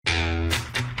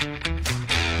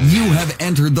You have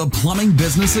entered the Plumbing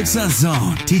Business Success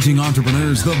Zone, teaching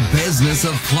entrepreneurs the business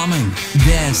of plumbing.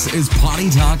 This is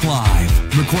Potty Talk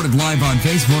Live, recorded live on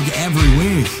Facebook every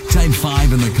week. Type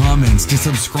 5 in the comments to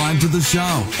subscribe to the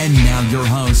show. And now your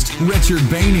host, Richard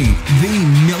Bainey, the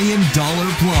 $1 Million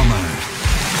Plumber.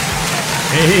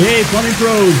 Hey, plumbing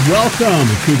pros, welcome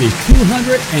to the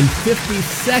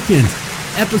 252nd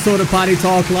episode of Potty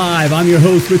Talk Live. I'm your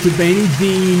host, Richard Bainey,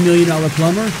 the $1 Million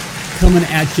Plumber, coming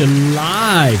at you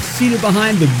live, seated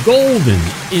behind the golden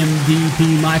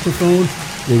MVP microphone,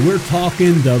 where we're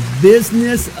talking the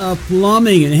business of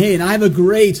plumbing. And hey, I have a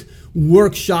great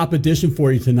workshop edition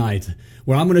for you tonight,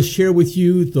 where I'm going to share with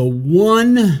you the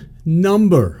one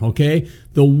number, okay?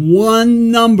 The one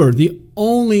number, the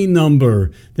only number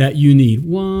that you need.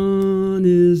 One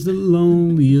is the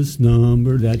loneliest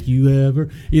number that you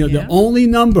ever, the only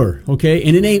number, okay?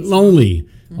 And it ain't lonely,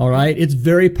 all right? It's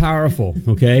very powerful,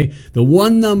 okay? The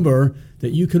one number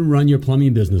that you can run your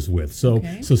plumbing business with. So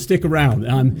stick around.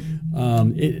 I'm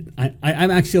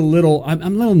actually a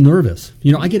little nervous.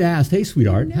 I get asked, "Hey,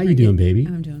 sweetheart, how you doing, baby?"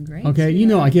 I'm doing great. Okay,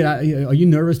 are you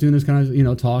nervous doing this kind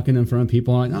of, talking in front of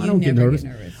people? I don't get nervous.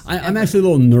 I'm actually a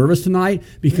little nervous tonight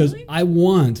because really?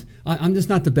 I'm just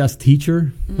not the best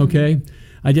teacher. Okay.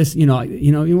 I just,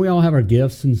 we all have our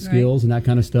gifts and skills and that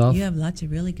kind of stuff. You have lots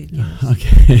of really good gifts.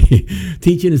 Okay.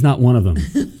 Teaching is not one of them.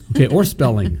 Okay. Or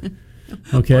spelling.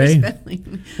 Okay.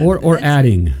 Or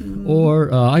adding.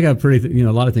 Or I got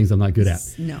a lot of things I'm not good at.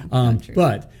 No, not true.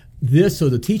 But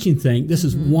the teaching thing, this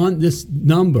is this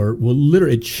number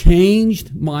it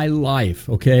changed my life.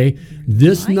 Okay.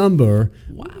 This number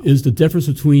is the difference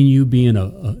between you being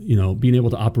being able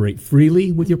to operate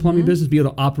freely with your plumbing business, be able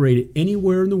to operate it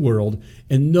anywhere in the world,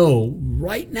 and know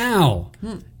right now,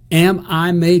 am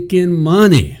I making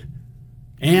money?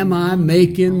 Am I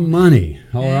making money?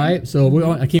 All right.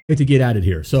 So I can't wait to get at it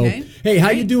here. So, hey, how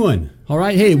you doing? All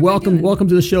right. Hey, welcome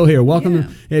to the show here. Welcome.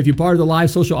 Hey, if you're part of the live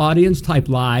social audience, type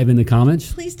live in the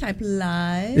comments. Please type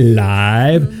live.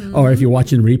 Live. Or if you're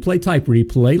watching replay, type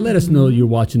replay. Let us know you're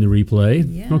watching the replay.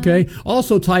 Yeah. Okay.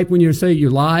 Also type when you say you're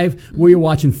live, where you're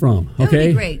watching from. Okay. That would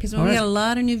be great because we got a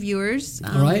lot of new viewers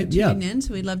tuning in,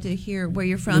 so we'd love to hear where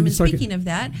you're from. And speaking of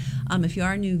that, if you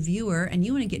are a new viewer and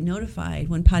you want to get notified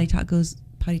when Potty Talk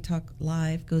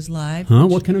Live goes live.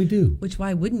 What can I do?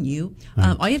 Why wouldn't you?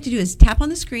 All you have to do is tap on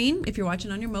the screen. If you're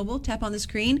watching on your mobile, tap on the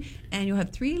screen, and you'll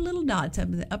have 3 little dots up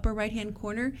in the upper right-hand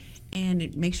corner.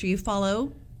 And make sure you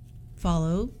follow the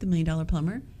 $1 Million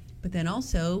Plumber. But then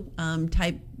also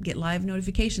type get live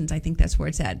notifications. I think that's where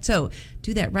it's at. So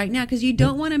do that right now because you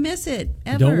don't want to miss it.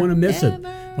 Ever. Don't want to miss it.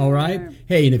 All right.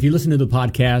 Hey, and if you listen to the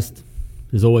podcast,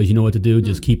 as always, you know what to do.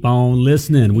 Just keep on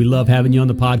listening. We love having you on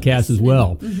the podcast as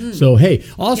well. So, hey,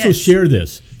 also share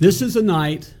this. This is a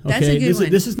night. Okay, that's a good one.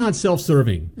 This is not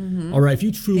self-serving. All right, if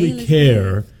you truly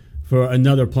care for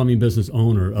another plumbing business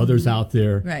owner, others out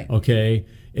there, right? Okay,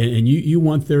 and you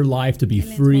want their life to be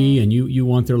free, and you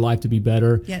want their life to be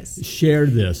better. Yes. Share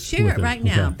this. Share it right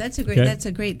now. That's a great. That's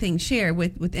a great thing. Share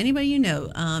with anybody you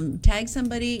know. Tag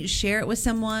somebody. Share it with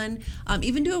someone.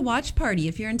 Even do a watch party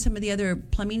if you're in some of the other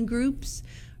plumbing groups.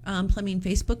 Plumbing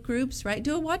Facebook groups, right?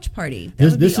 Do a watch party.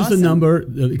 This is the number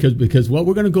because what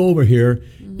we're going to go over here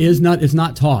is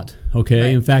not taught. Okay,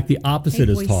 right. In fact, the opposite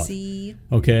is taught. See.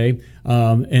 Okay,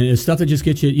 and it's stuff that just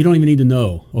gets you. You don't even need to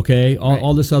know. Okay,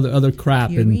 all this other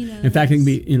crap, and in fact, it can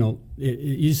be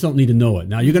you just don't need to know it.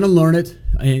 Now you're going to learn it,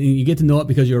 and you get to know it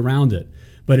because you're around it.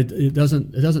 But it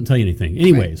doesn't tell you anything.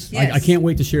 Anyways, right. Yes. I can't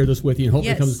wait to share this with you and hope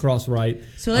it comes across right.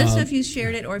 So let us know if you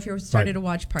shared it or if you started a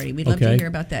watch party. We'd love to hear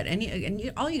about that.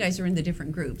 And all you guys are in the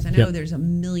different groups. I know there's a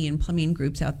million plumbing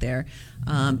groups out there.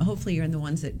 Hopefully you're in the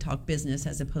ones that talk business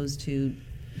as opposed to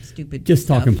stupid just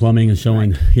stuff. Talking plumbing and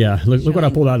showing. Look what I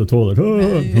pulled out of the toilet.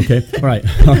 Okay. All right.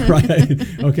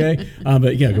 Okay.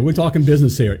 But we're talking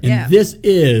business here. And this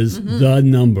is the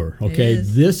number. Okay.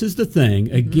 This is the thing,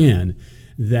 again,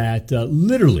 that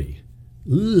literally,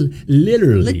 okay,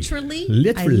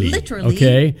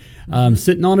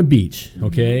 sitting on a beach,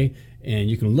 okay, and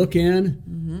you can look in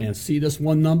and see this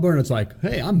one number, and it's like,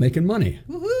 hey, I'm making money.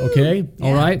 Woo-hoo. Okay,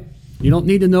 all right. You don't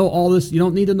need to know all this. You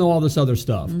don't need to know all this other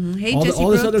stuff. Hey, all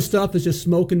this other stuff is just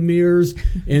smoke and mirrors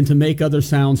and to make others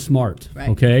sound smart. Right.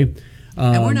 Okay.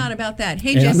 And we're not about that.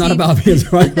 Hey, Jesse. I'm not about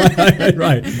this. Right.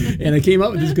 And I came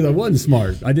up with this because I wasn't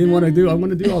smart. I want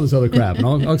to do all this other crap, and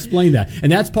I'll explain that. And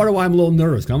that's part of why I'm a little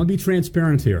nervous. I'm going to be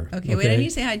transparent here. Okay. Wait, I need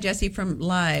to say hi, Jesse, from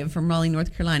Raleigh,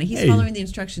 North Carolina. He's following the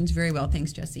instructions very well.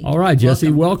 Thanks, Jesse. All right, Jesse,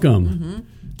 welcome.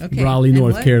 Okay. Raleigh,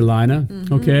 North Carolina.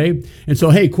 Okay. And so,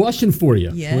 hey, question for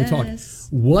you. Yes.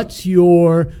 What's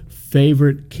your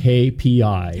favorite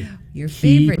KPI Your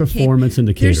key favorite performance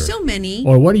indicator. There's so many.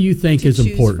 Or what do you think to is choose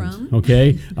important? from.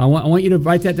 Okay, I want you to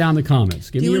write that down in the comments.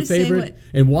 Give Do me you your wanna say favorite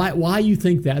and why you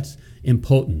think that's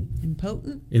important.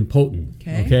 Impotent.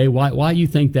 Okay. Okay. Why you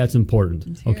think that's important?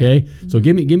 Let's hear Okay. it. So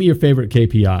give me your favorite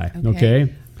KPI. Okay.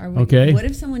 Okay. What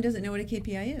if someone doesn't know what a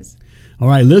KPI is? All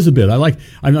right, Elizabeth.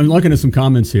 I'm looking at some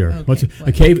comments here. Okay, What's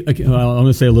what? I'm going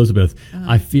to say Elizabeth.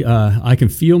 I can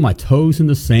feel my toes in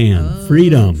the sand. Oh,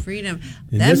 freedom. Freedom.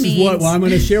 And That this means is what I'm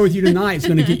going to share with you tonight. It's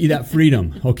going to get you that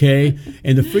freedom, okay?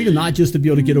 And the freedom not just to be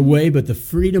able to get away, but the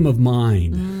freedom of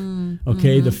mind,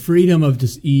 okay? The freedom of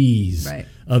just ease, Right.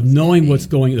 of knowing what's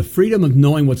the freedom of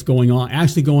knowing what's going on,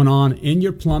 actually going on in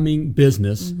your plumbing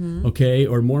business, okay?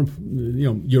 Or more,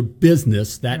 your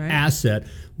business, that Right. asset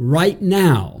right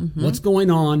now. What's going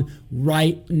on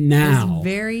right now? This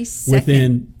very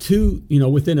second.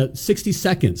 Within 60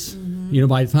 seconds.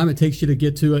 By the time it takes you to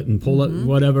get to it and pull it,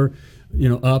 whatever,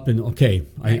 up and okay,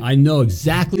 I know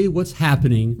exactly what's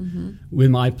happening with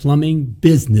my plumbing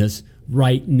business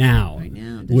right now,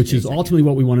 which is ultimately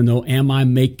what we want to know. Am I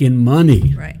making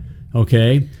money? Right.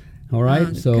 Okay. All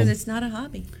right. So because it's not a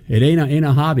hobby. it ain't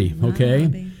a hobby. Not Okay. a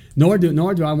hobby. Nor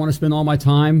do I want to spend all my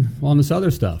time on this other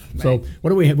stuff. Right. So what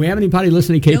do we have? We have anybody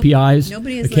listening to KPIs?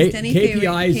 Nobody has The listed any favorite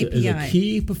KPIs is a KPI.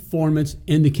 key performance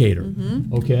indicator.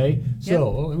 Okay. So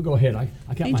let me go ahead. I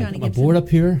got Hey, my Johnny Gibson. board up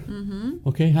here.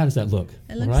 Okay. How does that look?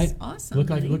 It looks all right? awesome, Look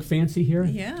honey. look fancy here.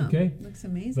 Yeah. Okay. Looks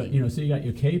amazing. But so you got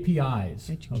your KPIs.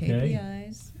 Got your okay.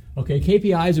 KPIs. Okay.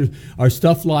 KPIs are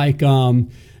stuff like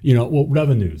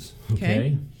revenues.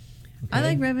 Okay. I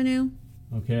like revenue.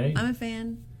 Okay. I'm a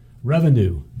fan.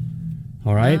 Revenue.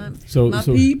 All right. My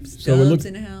peeps, we're Dubs looking.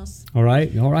 in the house. All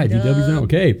right. DW's now. Dub.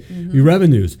 Okay. Your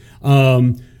revenues.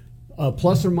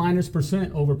 Plus or minus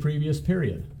 % over previous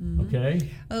period. Okay.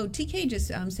 Oh, TK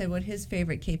just said what his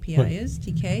favorite KPI is.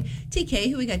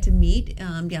 TK, who we got to meet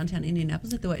downtown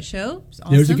Indianapolis at the Wet Show. It's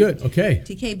awesome. There's a good. Okay.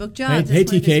 TK book Hey, jobs. hey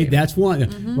That's one of his TK, favorite. that's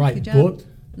one. Right. good job. Booked.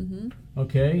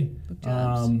 Okay. Book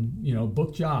jobs.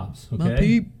 Book jobs. Okay. My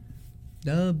peep.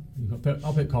 Dub.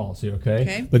 I'll pick calls here, okay?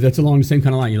 Okay. But that's along the same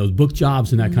kind of line, those book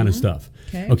jobs and that kind of stuff.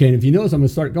 Okay. Okay, and if you notice, I'm going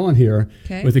to start going here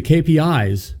with the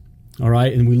KPIs, all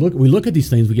right? And we look at these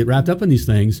things, we get wrapped up in these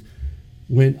things.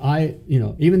 When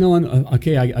even though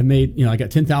I made, I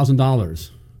got $10,000,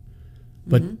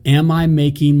 but am I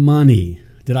making money?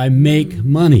 Did I make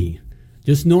money?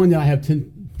 Just knowing that I have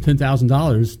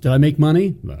 $10,000, did I make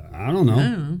money? I don't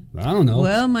know. I don't know.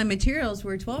 Well, my materials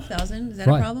were $12,000. Is that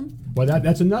a problem? Well,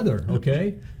 that's another,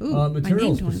 okay? Ooh,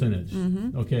 materials I named one.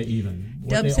 percentage. Okay, even. What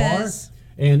Dub they says.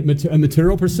 are, and a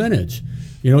material percentage.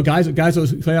 Guys will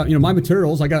say out, my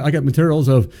materials, I got materials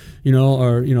of, are,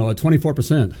 a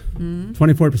 24%.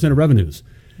 24% of revenues.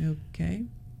 Okay.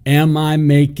 Am I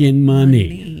making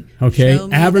money? Okay. Show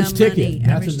me Average the ticket. money.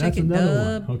 That's Average ticket,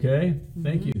 another Dub. one. Okay.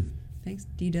 Thank you. Thanks,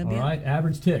 DW. All right.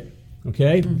 Average tick.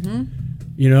 Okay.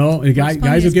 And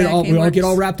guys will we all get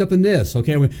all wrapped up in this.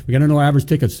 Okay, we got to know our average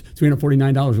ticket's $349.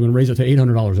 We're going to raise it to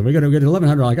 $800. We got to get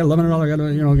 $1,100. I got $1,100.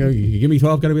 I got to give me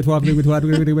 12. Got to be 12. Give me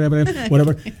 12.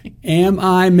 Whatever. Am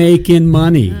I making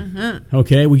money?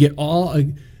 Okay, we get all.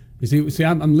 You see,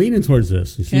 I'm leaning towards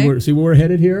this. You see where we're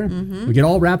headed here. We get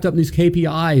all wrapped up in these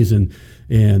KPIs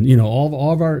and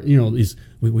all of our these.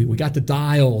 We got the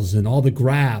dials and all the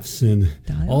graphs and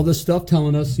all this stuff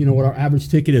telling us what our average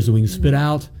ticket is, and we can spit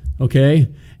out. Okay,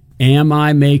 am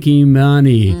I making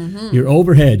money? Your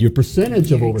overhead, your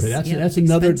percentage of overhead. That's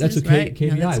another. That's a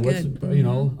KPI. No, that's What's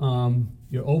good.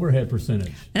 Your overhead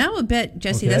percentage? And I would bet,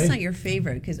 Jesse, that's not your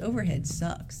favorite because overhead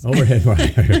sucks. Overhead,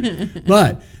 right?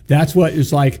 But that's what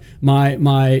it's like.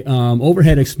 My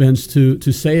overhead expense to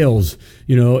sales,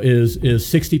 is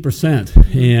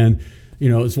 60%, and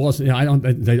as well as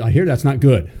I hear that's not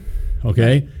good.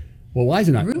 Okay, well, why is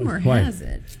it not? Rumor why? has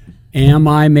it. Am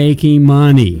I making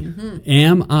money?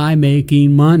 Am I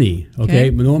making money? Okay,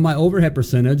 but knowing my overhead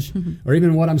percentage, or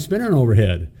even what I'm spending on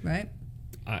overhead. Right.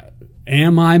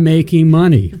 Am I making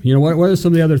money? What are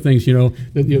some of the other things?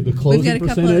 The closing We've got a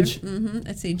percentage. couple other,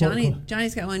 let's see.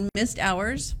 Johnny's got one. Missed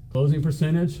hours. Closing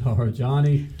percentage, or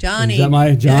Johnny. Johnny. Is that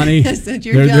my Johnny? Yes, that's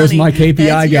your There's Johnny. my KPI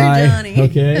That's your guy. Johnny.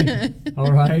 Okay.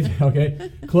 All right.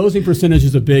 Okay. Closing percentage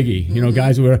is a biggie.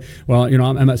 Guys who are,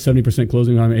 I'm at 70%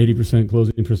 closing. I'm 80%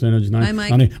 closing percentage. Hi,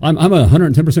 Mike. I'm a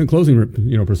 110%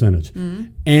 closing, percentage.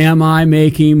 Am I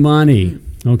making money?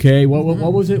 Okay. What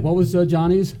was it? What was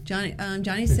Johnny's?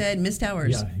 Johnny said missed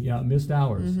hours. Yeah. Missed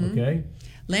hours. Okay.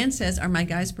 Lance says, "Are my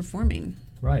guys performing?"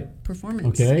 Right.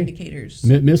 Performance Okay. indicators.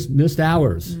 Missed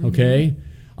hours. Okay.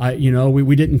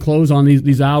 we didn't close on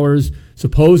these hours.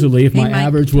 Supposedly, if my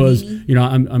average was,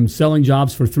 I'm selling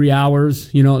jobs for 3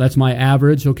 hours, that's my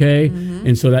average, okay?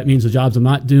 And so that means the jobs I'm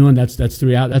not doing, that's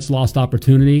 3 hours, that's lost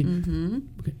opportunity.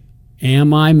 Okay.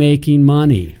 Am I making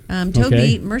money?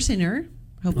 Toby Mercener,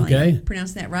 hopefully I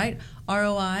pronounced that right.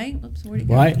 ROI, oops, where'd it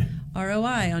go? Right.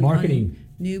 ROI on marketing.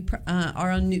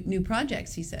 On new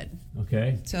projects, he said.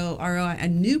 Okay. So ROI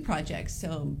on new projects.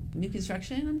 So new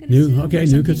construction, I'm going to say. Okay,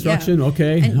 new construction, yeah.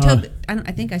 okay. And Toby,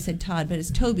 I think I said Todd, but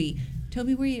it's Toby.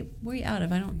 Toby, where you out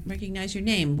of? I don't recognize your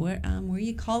name. Where are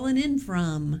you calling in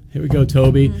from? Here we go,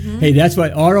 Toby. Hey, that's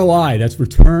what ROI. That's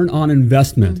return on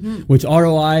investment. Which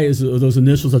ROI is those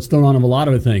initials that's thrown on a lot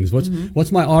of things.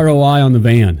 What's my ROI on the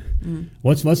van?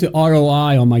 What's the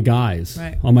ROI on my guys?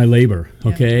 Right. On my labor?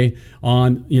 Okay,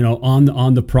 on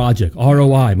the project.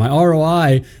 ROI. My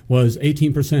ROI was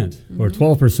 18% or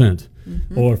 12%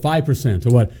 or 5% or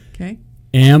what? Okay.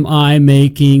 Am I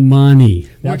making money?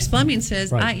 Works Plumbing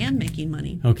says, right. I am making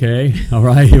money. Okay. All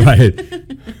right.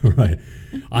 Right.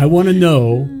 I want to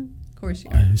know. Of course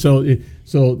you are.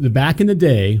 So the back in the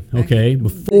day,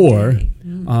 before,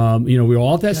 we were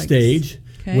all at that stage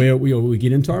where we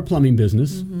get into our plumbing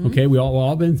business. Okay. We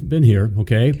all been here.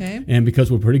 Okay. And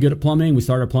because we're pretty good at plumbing, we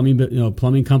started a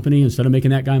plumbing company. Instead of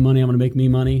making that guy money, I'm going to make me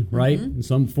money, right? In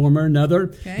some form or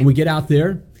another. And we get out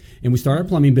there. And we start our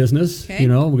plumbing business. We're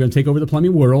going to take over the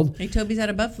plumbing world. Hey, Toby's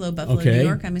out of Buffalo, New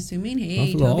York, I'm assuming.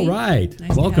 Hey, Buffalo, Toby. all right.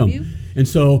 Nice Welcome. to have you. And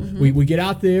so we get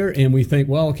out there and we think,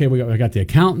 well, okay, I got the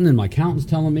accountant, and my accountant's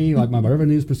telling me like my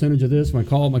revenue's percentage of this. My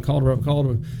call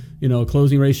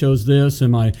closing ratio is this,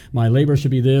 and my labor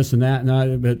should be this and that,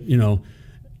 but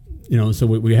so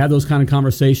we had those kind of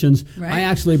conversations. Right. I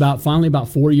actually about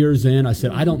 4 years in, I said,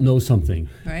 I don't know something.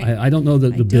 Right. I don't know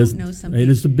the business. It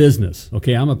is the business.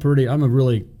 Okay, I'm a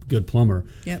really good plumber.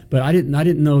 Yep. But I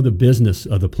didn't know the business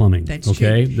of the plumbing. That's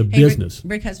okay? True. The business.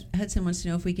 Rick Hudson wants to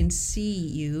know if we can see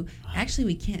you. Actually,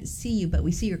 we can't see you, but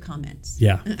we see your comments.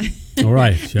 Yeah. All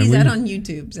right. He's out on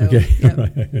YouTube. So, okay.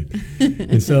 Yep.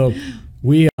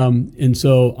 And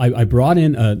so I brought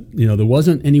in there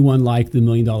wasn't anyone like the $1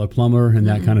 Million Plumber and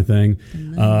that kind of thing.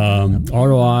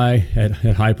 ROI at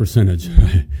high percentage,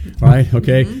 right?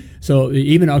 Okay. So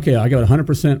even I got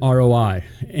 100% ROI.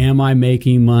 Am I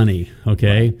making money?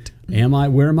 Okay. Right.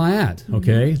 Where am I at?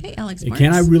 Okay. Hey, Alex Marks.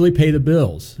 Can I really pay the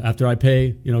bills after I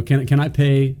pay? Can I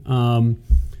pay? My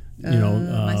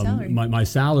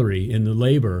salary in the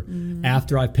labor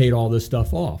after I've paid all this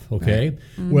stuff off. Okay.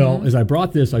 Right. Well, as I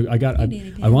brought this, I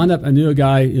wound up. I knew a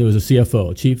guy. It was a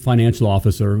CFO, Chief Financial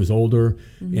Officer, who was older,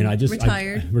 and I just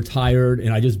retired,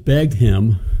 and I just begged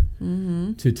him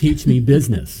to teach me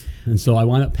business. And so I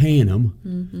wound up paying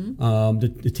him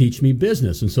to teach me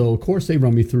business. And so, of course, they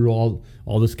run me through all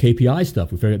this KPI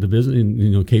stuff. We figured out the business,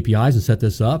 KPIs and set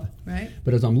this up. Right.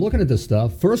 But as I'm looking at this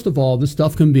stuff, first of all, this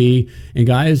stuff can be, and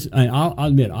guys, I'll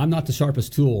admit, I'm not the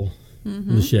sharpest tool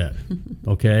in the shed.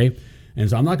 Okay?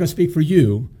 And so I'm not going to speak for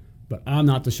you, but I'm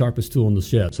not the sharpest tool in the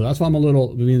shed. So that's why I'm a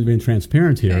little being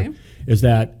transparent here, is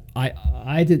that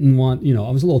I didn't want,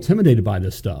 I was a little intimidated by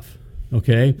this stuff.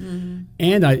 Okay,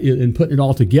 and in putting it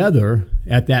all together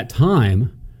at that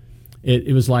time,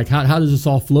 it was like, how does this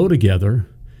all flow together?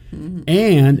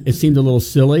 And it seemed a little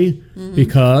silly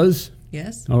because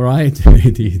all right,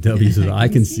 DW says I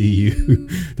can see you.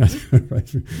 That's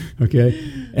right.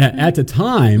 Okay, at the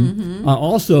time,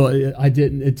 also I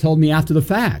didn't. It told me after the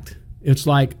fact. It's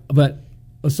like,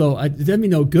 so it did me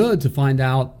no good to find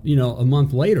out, a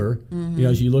month later,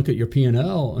 as you look at your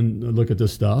P&L and look at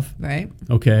this stuff, right?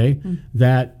 Okay,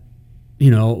 that you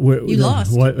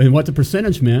lost what the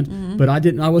percentage meant, but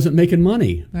I wasn't making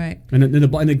money, right? And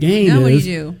the game now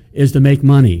is to make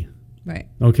money, right?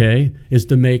 Okay, is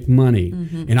to make money,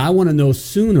 and I want to know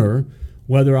sooner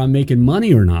whether I'm making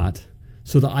money or not,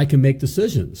 so that I can make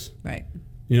decisions, right?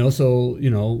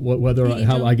 Whether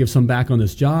how I give some back on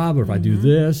this job, or if I do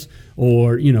this,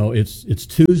 or it's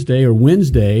Tuesday or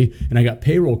Wednesday and I got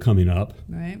payroll coming up.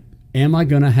 Right. Am I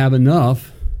going to have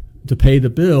enough to pay the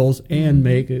bills and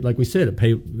make it, like we said,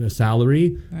 pay a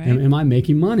salary? Right. Am I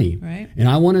making money? Right. And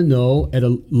I want to know at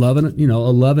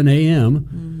 11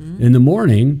 a.m. in the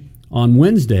morning on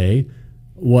Wednesday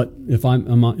if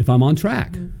I'm on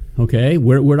track. Okay,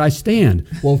 where'd I stand?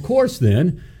 Well, of course,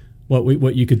 then.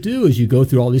 What you could do is you go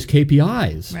through all these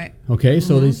KPIs. Right. Okay.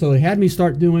 So they had me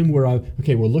start doing where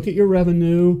we'll look at your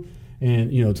revenue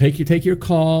and take your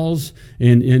calls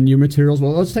and your materials.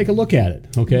 Well, let's take a look at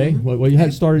it. Okay. What you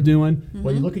had started doing.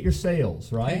 Well, you look at your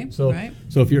sales, right? Okay.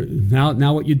 So if you're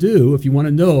now what you do, if you want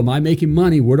to know, am I making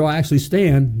money? Where do I actually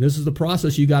stand? This is the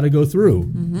process you got to go through.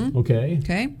 Okay.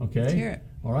 Let's hear it.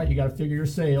 All right, you got to figure your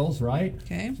sales, right?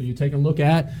 Okay. So you take a look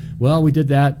at, well, we did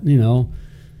that, $6,000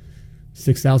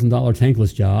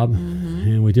 tankless job,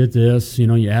 and we did this.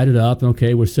 You add it up.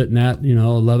 Okay, we're sitting at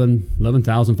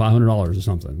 $11,500 or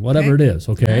something, whatever it is.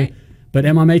 Okay, Right. but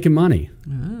am I making money?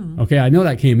 Oh. Okay, I know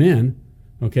that came in.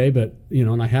 Okay, but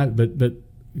and I had, but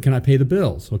can I pay the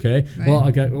bills? Okay, Right.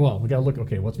 we got to look.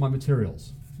 Okay, what's my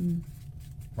materials?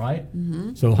 Right.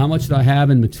 So how much do I have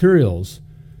in materials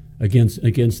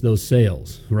against those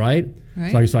sales? Right.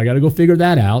 Right. So I got to go figure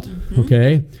that out.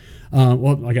 Okay.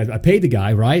 I paid the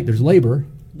guy, right? There's labor,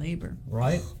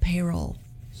 right? Payroll.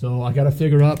 So I got to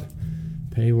figure up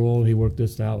payroll. He worked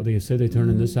this out. They said they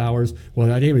turned in this hours. Well,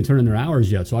 I didn't even turn in their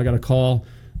hours yet. So I got to call,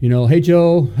 hey,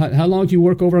 Joe, how long did you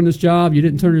work over on this job? You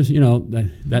didn't turn this,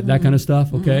 that kind of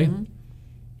stuff. Okay.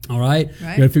 All right. You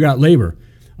got to figure out labor.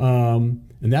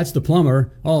 And that's the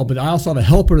plumber. Oh, but I also have a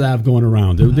helper that I've going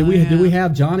around. Did we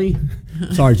have Johnny?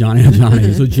 Sorry, Johnny. I'm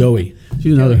Johnny. So Joey.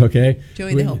 She's another, okay?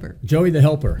 Joey the helper. Joey the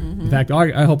helper. In fact,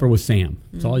 our helper was Sam.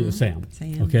 It's all Sam.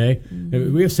 Okay?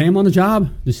 We have Sam on the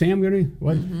job. Is Sam going to?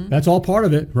 What? That's all part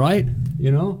of it, right?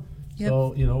 Yep.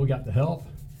 So, we got the help.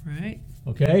 Right.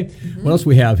 Okay? What else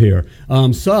we have here?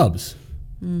 Subs.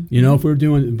 If we were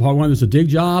doing part one, there's a dig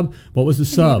job. What was the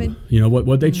sub? David.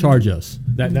 What they charge us?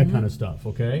 That kind of stuff.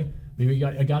 Okay.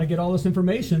 I got to get all this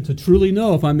information to truly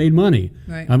know if I made money.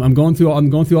 Right. I'm going through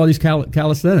all these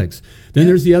calisthenics. Then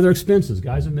there's the other expenses,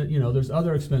 guys. There's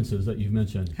other expenses that you've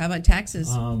mentioned. How about taxes?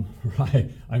 Right.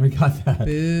 I haven't got that.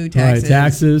 Boo, taxes. Right,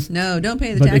 taxes. No, don't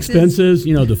pay the but taxes. Expenses.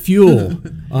 The fuel,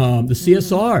 the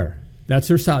CSR. That's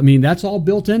her side. That's all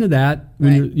built into that.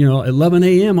 When at 11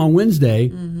 a.m. on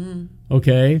Wednesday.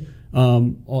 Okay.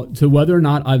 To whether or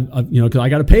not because I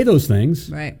got to pay those things.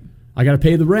 Right. I got to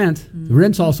pay the rent. The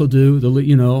rent's also due.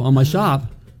 On my shop.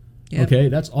 Yep. Okay,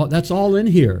 that's all in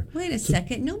here. Wait a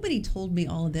second. Nobody told me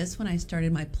all of this when I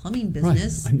started my plumbing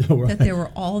business. Right. I know, right? That there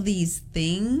were all these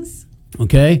things.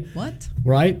 Okay. What?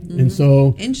 Right. And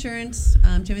so insurance.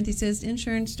 Timothy says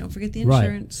insurance. Don't forget the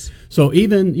insurance. Right. So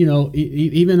even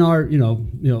even our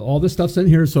all this stuff's in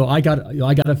here. So I got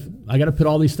to put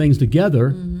all these things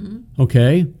together.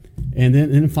 Okay. And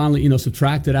then finally,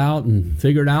 subtract it out and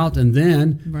figure it out, and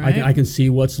then I can see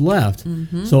what's left.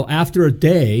 So after a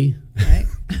day, right.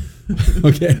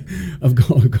 Okay, of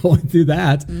going through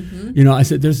that, I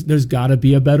said, there's got to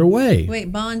be a better way.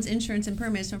 Wait, bonds, insurance, and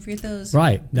permits. Don't forget those.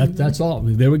 Right. That's all.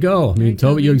 There we go.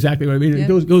 Toby, you're exactly right.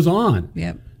 It goes on.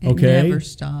 Yep. It never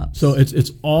stops. So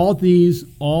it's all this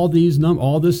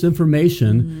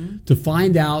information to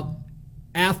find out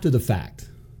after the fact.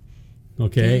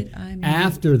 Okay,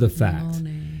 after the fact,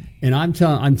 and I'm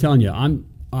telling you,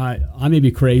 I may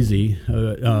be crazy,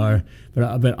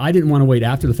 but I didn't want to wait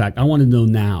after the fact. I wanted to know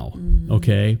now.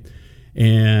 Okay,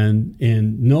 and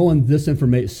knowing this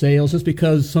information, sales, just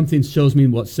because something shows me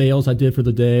what sales I did for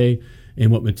the day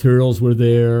and what materials were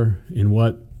there and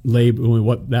what labor,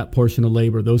 what that portion of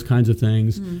labor, those kinds of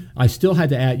things. I still had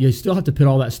to add. You still have to put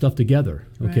all that stuff together.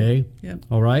 Okay, right. Yep.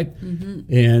 All right,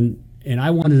 and I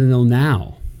wanted to know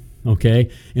now. Okay.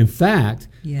 In fact,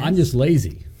 yes. I'm just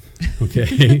lazy.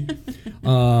 Okay.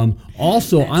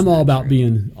 Also, I'm all about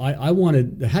being. I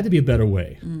wanted. There had to be a better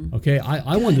way. Okay.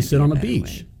 I wanted to sit on the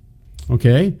beach. Way.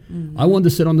 Okay. I wanted to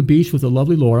sit on the beach with a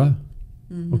lovely Laura.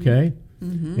 Okay.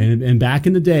 And back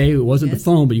in the day, it wasn't the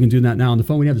phone, but you can do that now on the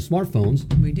phone. We have the smartphones.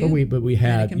 We do. But we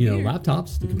had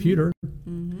laptops, the computer,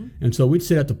 and so we'd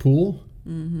sit at the pool.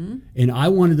 And I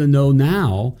wanted to know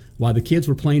now while the kids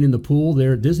were playing in the pool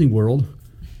there at Disney World.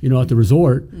 At the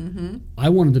resort, I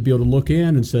wanted to be able to look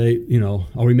in and say,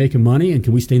 are we making money and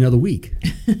can we stay another week?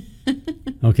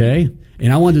 Okay.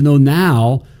 And I wanted to know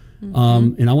now,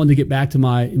 and I wanted to get back to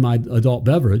my adult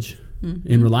beverage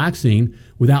and relaxing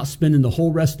without spending the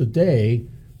whole rest of the day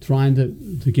trying to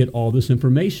get all this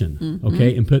information,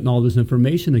 okay, and putting all this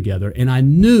information together. And I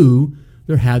knew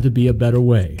there had to be a better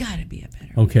way. Got to be a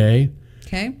better way. Okay.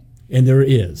 Okay. And there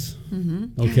is.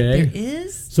 Okay. There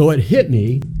is? So it hit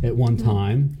me at one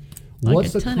time,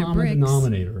 what's the ton of common bricks.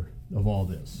 denominator of all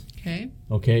this? Okay.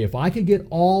 Okay, if I could get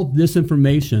all this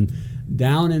information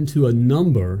down into a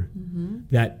number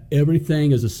that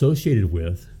everything is associated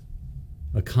with,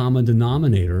 a common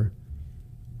denominator,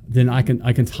 then I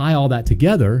can tie all that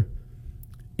together,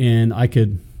 and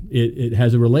it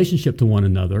has a relationship to one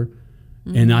another,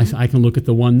 and I can look at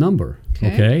the one number.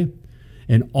 Okay?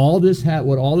 And what all this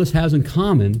has in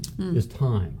common is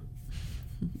time.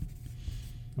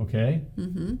 Okay?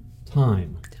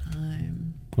 Time.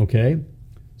 Okay?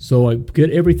 So I get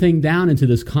everything down into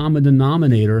this common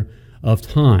denominator of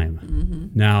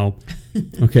time. Now,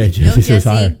 Okay, No, Jesse says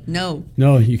hi. Jesse. No.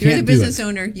 No, you You're can't the do business it.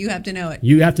 owner. You have to know it.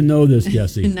 You have to know this,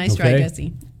 Jesse. Nice try, okay?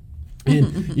 Jesse.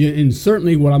 And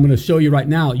certainly what I'm going to show you right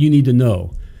now, you need to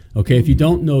know. Okay, if you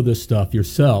don't know this stuff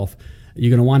yourself, you're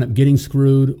going to wind up getting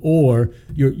screwed, or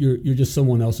you're just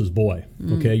someone else's boy.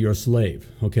 Okay, you're a slave.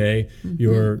 Okay,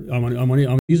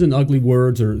 I'm using ugly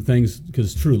words or things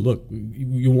because it's true. Look,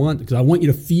 because I want you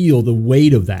to feel the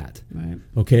weight of that. Right.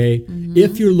 Okay,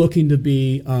 if you're looking to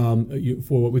be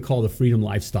for what we call the freedom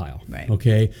lifestyle. Right.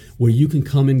 Okay, where you can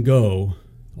come and go.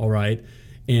 All right.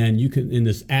 And you can, and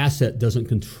this asset doesn't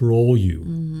control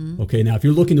you. Okay, now if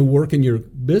you're looking to work in your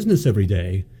business every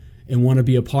day and want to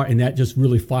be a part, and that just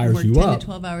really fires Work you 10 up, to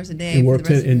 12 hours a day and for work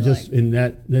the rest 10, of and your just life. in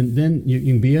that, then you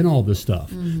can be in all this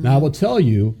stuff. Now I will tell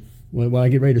you when I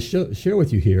get ready to share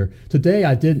with you here today.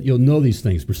 You'll know these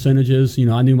things, percentages.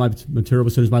 I knew my material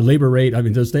percentage, my labor rate. I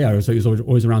mean, to this day, I was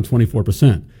always around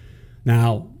 24%.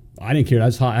 Now I didn't care.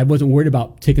 That's how I wasn't worried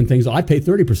about taking things. I'd pay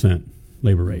 30%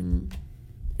 labor rate.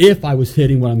 If I was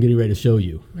hitting what I'm getting ready to show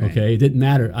you, Right. okay, it didn't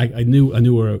matter. I knew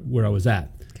where I was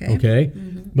at, Okay.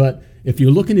 But if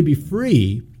you're looking to be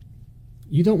free,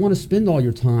 you don't want to spend all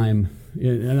your time.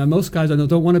 And most guys, I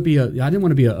don't want to be I didn't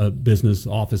want to be a business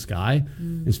office guy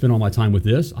and spend all my time with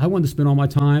this. I wanted to spend all my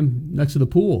time next to the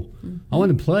pool. I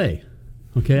wanted to play,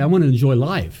 okay. I wanted to enjoy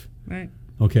life, Right.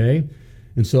 okay.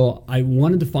 And so I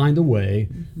wanted to find a way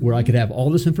where I could have all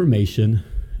this information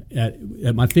at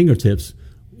my fingertips.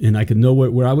 And I could know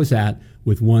where I was at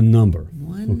with one number.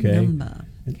 One okay? number.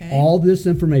 And Okay. all this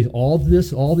information, all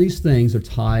these things are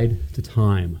tied to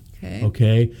time. Okay.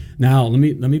 Okay. Now let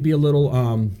me be a little.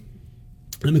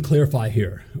 Let me clarify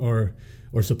here, or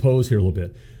suppose here a little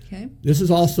bit. Okay. This is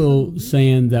also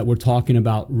saying that we're talking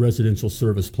about residential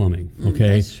service plumbing.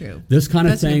 Okay. That's true. This kind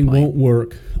of That's a good thing point. won't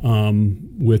work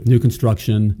with new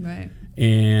construction Right.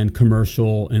 and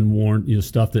commercial and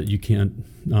stuff that you can't.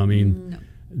 I mean. No.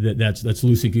 That's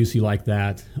loosey goosey like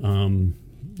that.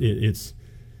 It's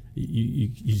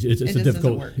just a doesn't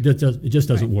difficult. work. It just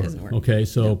doesn't Right, work. doesn't work. Okay,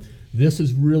 so this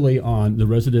is really on the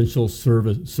residential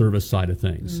service side of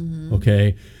things.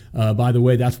 Okay. By the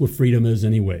way, that's what freedom is,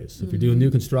 anyways. If you're doing new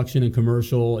construction and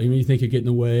commercial, even if you think you're getting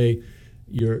away,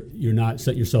 you're not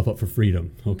setting yourself up for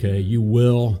freedom. Okay, it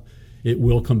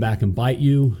will come back and bite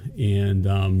you,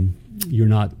 and you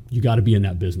got to be in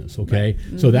that business. Okay,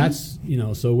 Right. so that's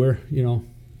so we're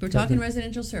We're talking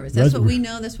residential service. That's what we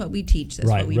know. That's what we teach. That's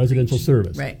right, what we residential preach.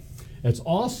 service. Right. It's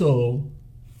also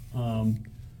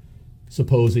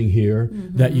supposing here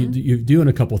that you're doing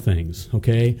a couple things.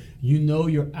 Okay, you know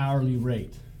your hourly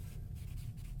rate.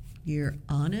 Your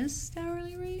honest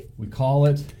hourly rate? We call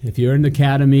it, if you're in the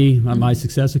academy, my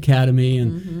Success Academy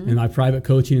and my private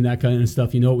coaching and that kind of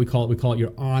stuff, you know what we call it? We call it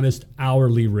your honest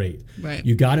hourly rate. Right.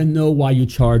 You got to know why you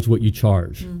charge what you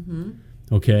charge.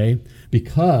 Okay?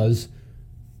 Because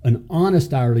an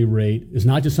honest hourly rate is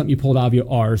not just something you pulled out of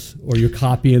your arse, or you're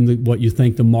copying what you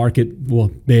think the market will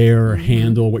bear or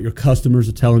handle, what your customers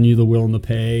are telling you they're willing to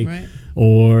pay. Right.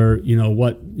 Or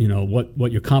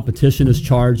what your competition is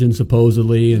charging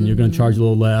supposedly, and you're going to charge a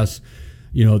little less.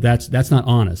 That's not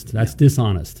honest. That's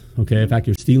dishonest. Okay. In fact,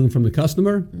 you're stealing from the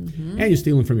customer, and you're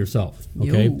stealing from yourself.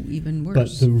 Okay. Yo, even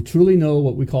worse. But to truly know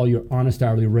what we call your honest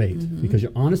hourly rate, because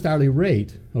your honest hourly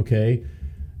rate, okay,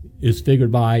 is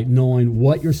figured by knowing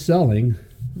what you're selling,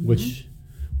 which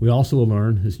we also will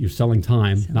learn is you're selling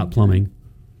time, not plumbing.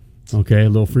 Okay, a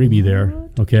little freebie there.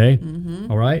 Okay,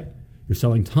 all right. You're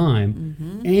selling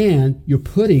time, and you're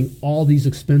putting all these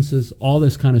expenses, all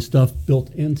this kind of stuff built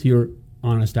into your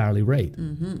honest hourly rate.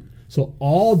 So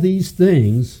all these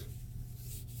things,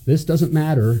 this doesn't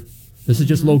matter. This is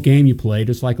just a little game you play,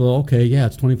 just like, well, okay, yeah,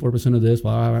 it's 24% of this.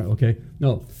 Well, okay,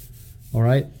 no, all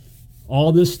right.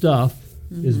 All this stuff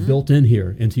is built in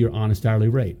here into your honest hourly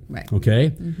rate. Right.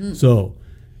 Okay, so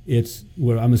it's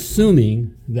where I'm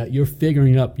assuming that you're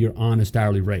figuring up your honest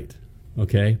hourly rate.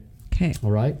 Okay. Okay.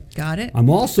 All right. Got it. I'm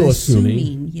also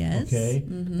assuming yes. okay,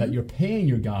 that you're paying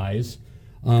your guys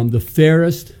the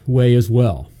fairest way as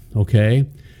well. Okay,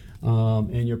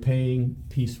 and you're paying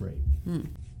piece rate.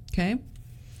 Okay.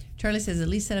 Charlie says, at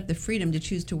least set up the freedom to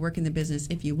choose to work in the business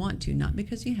if you want to, not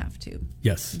because you have to.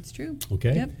 Yes. It's true.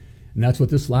 Okay. Yep. And that's what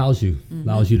this allows you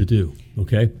to do.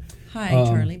 Okay. Hi,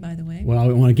 Charlie, by the way. Well, I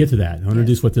want to get to that. I want to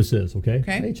introduce what this is. Okay.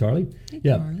 Okay. Hey, Charlie. Hey,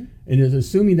 Yeah. Charlie. And it's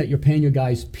assuming that you're paying your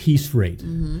guys piece rate,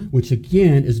 which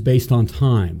again is based on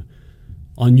time,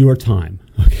 on your time.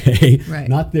 Okay. Right.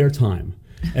 Not their time.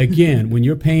 Again, when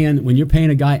you're paying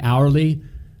a guy hourly,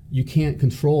 you can't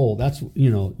control.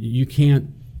 You can't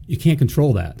you can't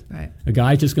control that. Right. A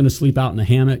guy's just going to sleep out in the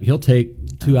hammock. He'll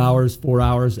take 2 hours, 4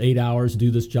 hours, 8 hours to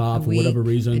do this job for whatever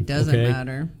reason. It doesn't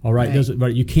matter. All right. Doesn't.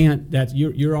 But you can't. That's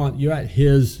you're at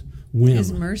his whim.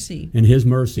 His mercy. And his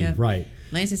mercy. Yep. Right.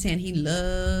 Lance is saying he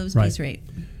loves Right. piece rate.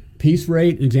 Piece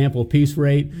rate, example of piece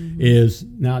rate is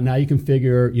now you can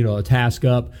figure, a task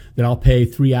up that I'll pay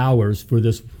 3 hours for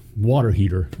this water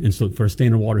heater for a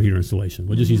standard water heater installation.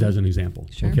 We'll just use that as an example.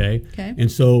 Sure. Okay. Okay.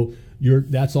 And so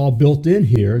that's all built in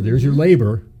here. There's your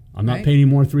labor. I'm not Right. paying any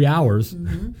more 3 hours.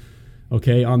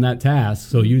 Okay, on that task.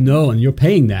 So and you're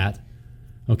paying that.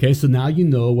 Okay, so now you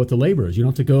know what the labor is. You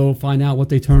don't have to go find out what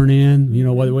they turn in.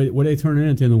 What do they turn in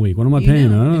at the end of the week? What am I paying?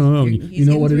 I don't know. You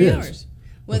know what it is. Hours.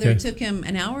 Whether Okay. it took him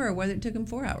an hour or whether it took him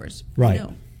 4 hours. Right. You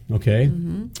know. Okay.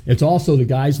 It's also the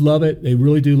guys love it. They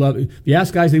really do love it. If you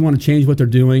ask guys they want to change what they're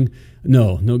doing,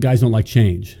 no guys don't like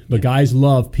change. But guys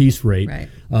love piece rate Right.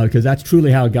 Because that's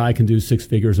truly how a guy can do 6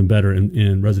 figures and better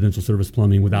in residential service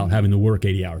plumbing without having to work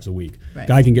 80 hours a week. Right.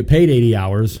 Guy can get paid 80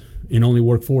 hours and only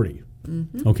work 40.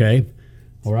 Okay.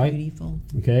 All right. Beautiful.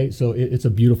 Okay, so it's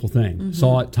a beautiful thing.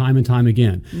 Saw it time and time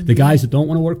again. The guys that don't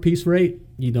want to work piece rate,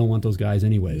 you don't want those guys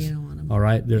anyways. You don't want 'em. All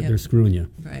right, they're screwing you.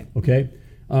 Right. Okay,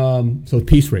 so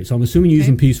piece rate. So I'm assuming you're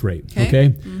using piece rate. Okay.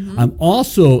 Okay, I'm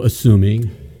also assuming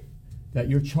that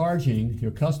you're charging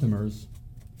your customers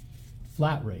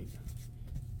flat rate.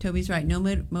 Toby's right. No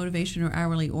motivation or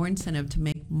hourly or incentive to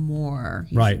make more.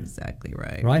 He's Right. exactly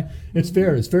right. Right? It's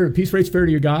fair. It's fair. Piece rate's fair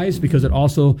to your guys because it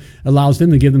also allows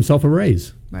them to give themselves a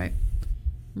raise. Right.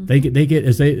 They get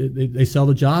as they sell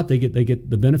the job, they get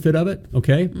the benefit of it,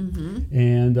 okay,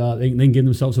 and they can give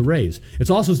themselves a raise. It's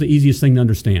also the easiest thing to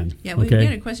understand. Yeah, we okay?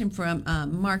 got a question from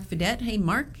Mark Fedette. Hey,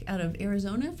 Mark, out of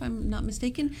Arizona, if I'm not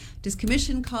mistaken. Does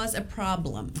commission cause a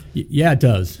problem? Yeah, it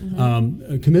does.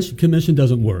 Commission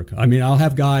doesn't work. I mean, I'll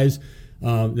have guys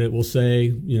that will say,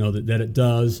 that it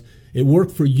does. It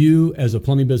worked for you as a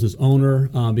plumbing business owner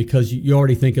because you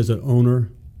already think as an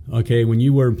owner. Okay, when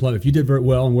you were in plumbing, if you did very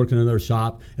well and worked in another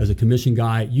shop as a commission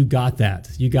guy, you got that.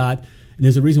 And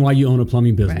there's a reason why you own a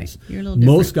plumbing business. Right. You're a little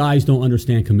different. Most guys don't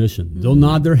understand commission. They'll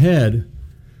nod their head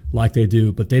like they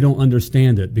do, but they don't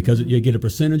understand it because you get a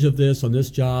percentage of this on this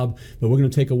job, but we're going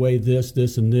to take away this,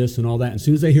 and this, and all that. And as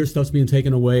soon as they hear stuff's being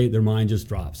taken away, their mind just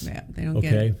drops. Yeah, they don't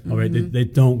get it. All right, they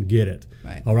don't get it.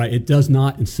 Right. All right, it does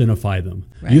not incentivize them.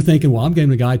 Right. You're thinking, well, I'm giving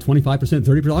the guy 25%,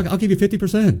 30%, I'll give you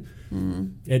 50%.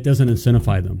 It doesn't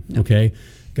incentivize them, okay?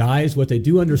 Guys, what they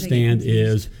do understand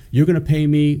is you're going to pay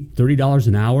me $30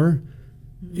 an hour,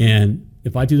 and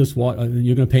if I do this, you're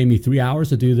going to pay me 3 hours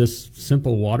to do this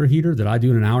simple water heater that I do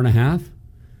in an hour and a half.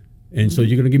 And so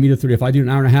you're going to give me the 3. If I do an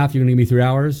hour and a half, you're going to give me 3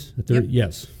 hours? Yep.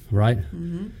 Yes, right?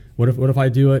 What if I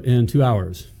do it in 2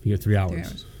 hours? You get 3 hours. 3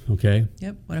 hours. Okay?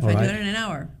 Yep. What if All I right. do it in an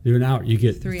hour? Do an hour, you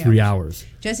get 3 3 hours.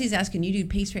 Jesse's asking, you do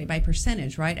piece rate by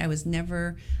percentage, right? I was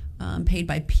never paid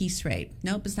by piece rate.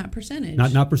 Nope, it's not percentage.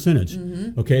 Not percentage.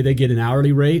 Okay, they get an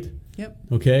hourly rate. Yep.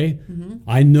 Okay?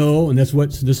 I know, and this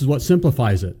is what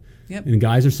simplifies it. Yep. And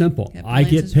guys are simple. Yep, I Lance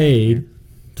get is right paid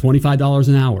 $25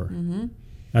 an hour.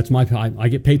 That's I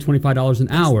get paid $25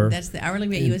 an hour. That's the hourly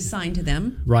rate you assign to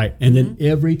them. Right. And then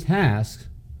every task,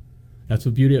 that's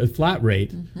the beauty of a flat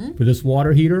rate. For this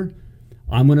water heater,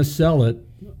 I'm going to sell it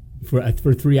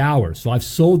for 3 hours. So I've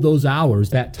sold those hours,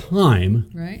 that time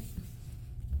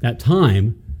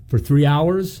for 3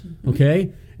 hours,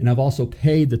 okay? And I've also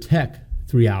paid the tech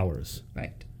 3 hours.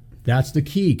 Right. That's the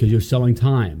key because you're selling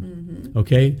time,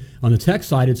 okay? On the tech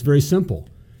side, it's very simple.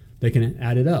 They can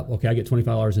add it up. Okay, I get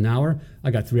 $25 an hour.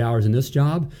 I got 3 hours in this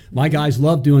job. My guys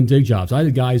love doing dig jobs. I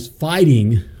had guys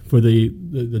fighting for the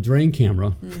drain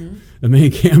camera, the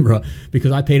main camera,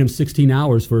 because I paid them 16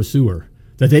 hours for a sewer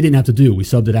that they didn't have to do. We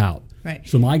subbed it out. Right.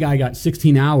 So my guy got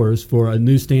 16 hours for a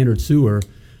new standard sewer.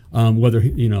 Whether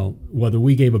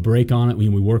we gave a break on it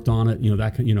when we worked on it,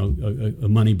 a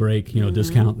money break,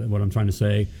 discount. What I'm trying to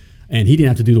say, and he didn't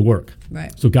have to do the work.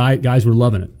 Right. So guys were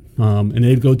loving it, and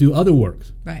they'd go do other work.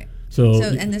 Right. So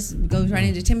and this goes right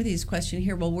into Timothy's question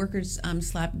here. Will workers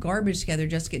slap garbage together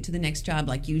just to get to the next job,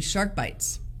 like use shark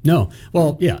bites? No.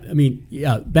 Well, yeah. I mean,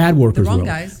 yeah. Bad workers. The wrong will.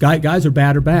 guys. Guys are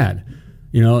bad or bad.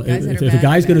 If a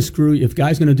guy's going to screw, if a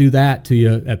guy's going to do that to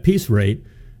you at piece rate,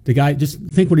 the guy, just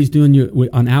think what he's doing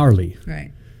on hourly.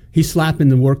 Right. He's slapping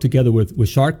the work together with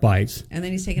shark bites. And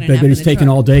then he's taking a but nap. he's taking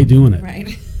all day doing it.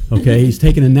 Right. Okay, he's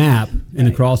taking a nap in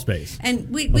the crawl space. And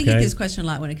we get this question a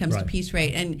lot when it comes to piece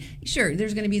rate. And sure,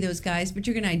 there's going to be those guys, but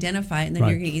you're going to identify it, and then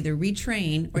you're going to either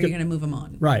retrain or you're going to move them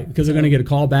on. Right, because they're going to get a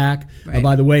call back. Right.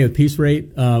 By the way, with piece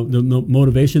rate, the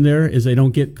motivation there is they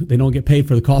don't get paid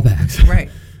for the callbacks. Right.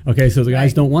 Okay, so the guys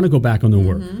Right. don't want to go back on their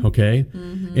work. Okay,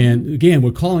 and again,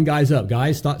 we're calling guys up.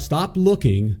 Guys, stop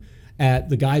looking at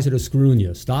the guys that are screwing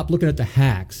you. Stop looking at the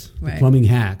hacks, the Right. plumbing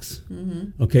hacks.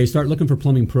 Okay, start looking for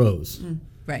plumbing pros.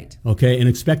 Right. Okay, and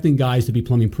expecting guys to be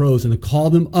plumbing pros and to call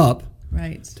them up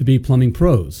Right. to be plumbing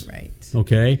pros. Right.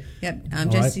 Okay. Yep. All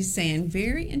right. Jesse's saying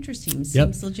very interesting.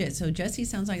 Seems legit. So Jesse,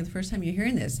 sounds like the first time you're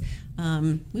hearing this.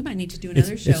 We might need to do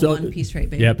another show on Piece Rate,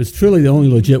 baby. Yep, it's truly the only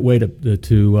legit way to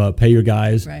pay your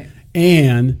guys, Right.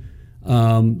 and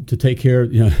to take care,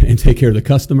 and take care of the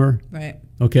customer. Right.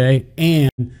 Okay, and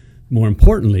more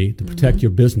importantly, to protect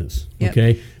your business. Yep.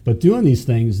 Okay, but doing these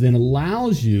things then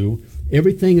allows you,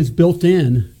 everything is built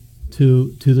in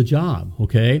to the job.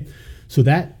 Okay, so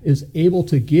that is able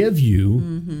to give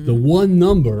you the one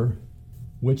number,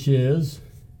 which is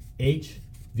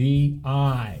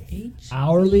HVI,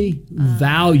 hourly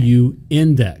value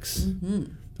index.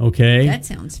 Okay, That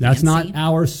sounds That's not fancy.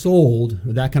 hours sold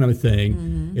or that kind of a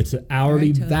thing. It's an hourly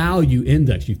Right, totally. value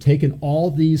index. You've taken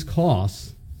all these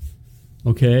costs,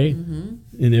 okay,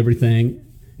 and everything,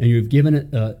 and you've given it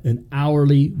an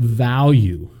hourly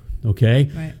value, okay.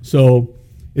 Right. So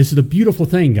this is a beautiful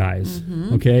thing, guys.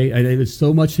 Okay, and there's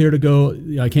so much here to go.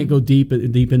 I can't go deep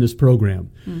in this program,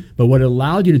 but what it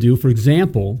allowed you to do, for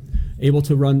example, able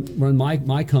to run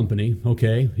my company.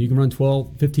 Okay, you can run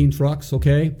 12, 15 trucks.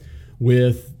 Okay,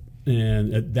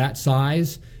 and at that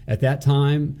size, at that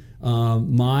time,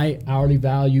 my hourly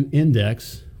value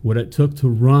index, what it took to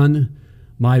run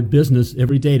my business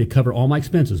every day to cover all my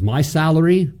expenses, my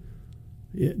salary,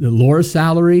 the Laura's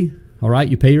salary. All right,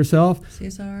 you pay yourself.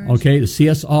 CSRs. Okay, the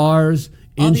CSRs,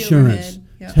 All the insurance,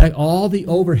 overhead, yep. all the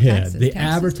overhead, Taxes, the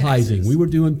taxes, advertising. taxes. We were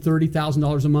doing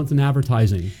 $30,000 a month in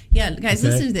advertising. Yeah, guys,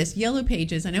 Okay. listen to this. Yellow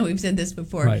Pages. I know we've said this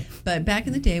before, Right. but back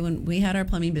in the day when we had our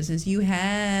plumbing business, you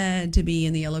had to be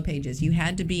in the Yellow Pages. You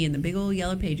had to be in the big old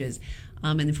Yellow Pages.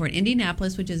 And for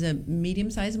Indianapolis, which is a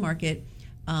medium-sized market,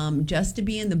 just to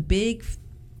be in the big,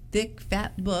 thick,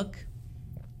 fat book,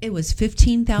 it was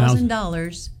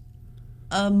 $15,000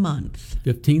 a month.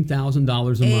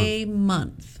 $15,000 a month. A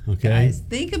month. Okay. Guys,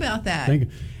 think about that.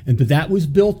 But that was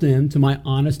built into my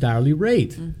honest hourly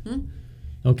rate.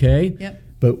 Okay? Yep.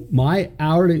 But my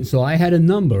hourly, so I had a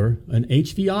number, an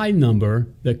HVI number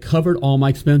that covered all my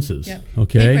expenses. Yep.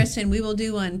 Okay? Hey, Preston, we will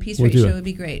do one. Piece We'll Rate do show it. would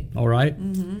be great. All right?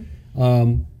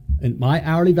 And my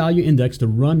hourly value index to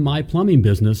run my plumbing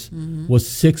business was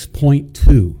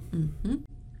 6.2.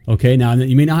 Okay, now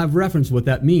you may not have reference what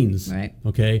that means. Right.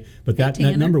 Okay, but that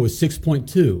Tanner. number was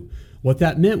 6.2. What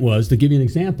that meant was, to give you an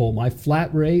example, my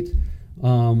flat rate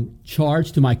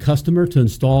charge to my customer to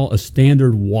install a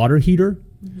standard water heater,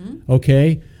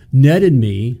 okay, netted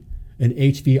me an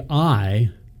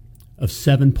HVI of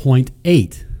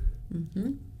 7.8.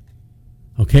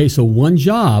 Okay, so one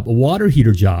job, a water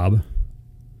heater job,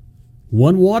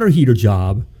 one water heater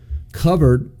job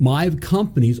covered my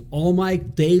company's, all my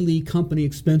daily company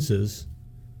expenses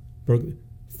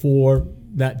for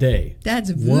that day. That's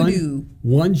voodoo.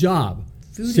 One job.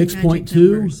 Voodoo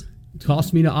 6.2 numbers.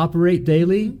 cost me to operate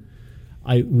daily.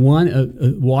 I won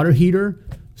a water heater,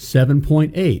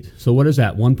 7.8. So what is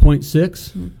that?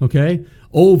 1.6. Okay,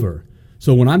 over.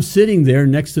 So when I'm sitting there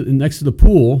next to the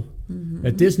pool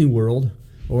at Disney World,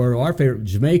 or our favorite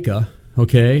Jamaica,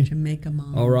 okay, Jamaica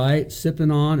mom. all right, sipping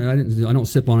on, and I don't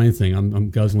sip on anything. I'm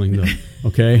guzzling the,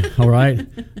 okay, all right,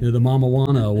 the Mama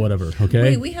Wana or whatever, okay.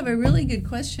 Wait, we have a really good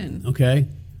question. Okay.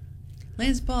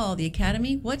 Lance Ball, the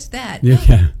Academy. What's that?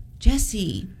 Yeah.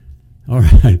 Jesse. All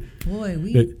right. Boy,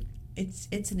 Good.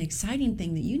 it's an exciting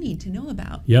thing that you need to know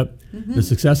about. Yep. The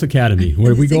Success Academy,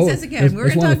 where The we go. Success Academy. We're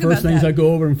That's gonna one of talk the first about things that. I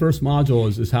go over in first module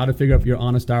is how to figure out your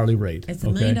honest hourly rate. It's the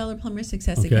 $1 Million Plumber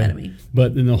Success Okay. Academy.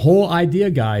 But then the whole idea,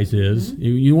 guys, is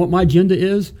you know what my agenda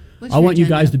is? What's I your want you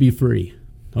agenda? guys to be free.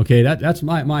 Okay, that's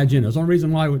my agenda. That's the only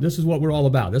reason why this is what we're all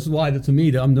about. This is why, to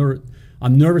me, that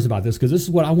I'm nervous about this, because this is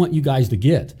what I want you guys to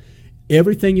get.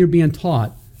 Everything you're being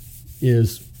taught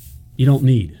is you don't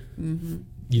need.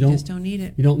 You Just don't need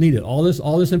it. You don't need it. All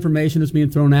this information that's being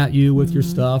thrown at you with your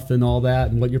stuff and all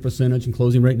that, and what your percentage and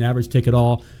closing rate and average ticket,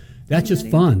 all that's just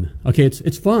fun. Okay,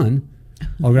 it's fun.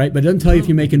 All right, but it doesn't tell you if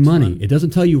you're making money. It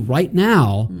doesn't tell you right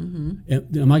now. Am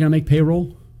I going to make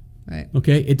payroll? Right.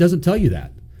 Okay, it doesn't tell you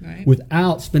that. Right.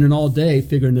 Without spending all day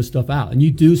figuring this stuff out, and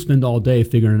you do spend all day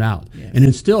figuring it out, Yes. and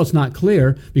then still it's not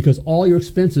clear because all your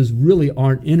expenses really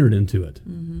aren't entered into it.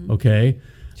 Okay.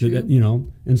 True.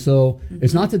 And so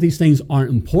it's not that these things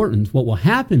aren't important. What will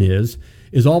happen is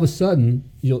is all of a sudden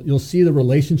you'll see the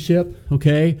relationship,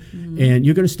 okay, and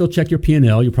you're going to still check your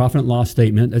P&L, your profit and loss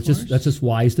statement. That's just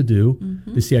wise to do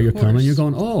to see how you're coming. You're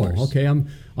going, okay, I'm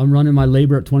running my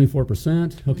labor at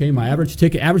 24%. Okay, my average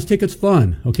ticket's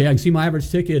fun. Okay, I can see my average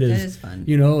ticket is fun.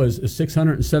 is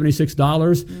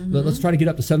 $676. Let's try to get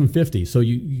up to $750. So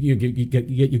you get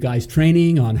you guys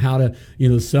training on how to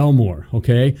sell more.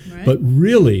 Okay, Right. But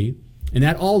really, and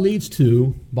that all leads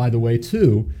to, by the way,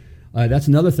 too. That's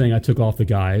another thing I took off the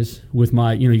guys with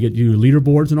my, you get your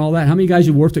leaderboards and all that. How many guys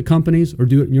you worked at companies or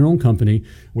do it in your own company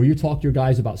where you talk to your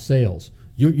guys about sales?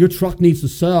 Your truck needs to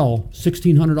sell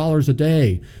 $1,600 a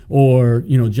day, or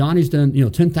Johnny's done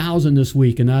 $10,000 this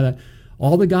week, and that.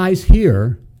 All the guys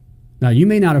here. Now you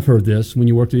may not have heard this when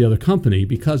you worked at the other company,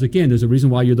 because again, there's a reason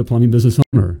why you're the plumbing business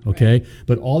owner. Okay, right.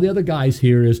 But all the other guys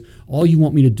here is all you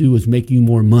want me to do is make you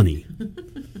more money.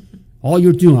 All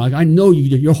you're doing, I know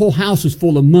your whole house is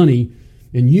full of money,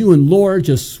 and you and Laura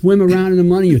just swim around in the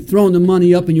money. You're throwing the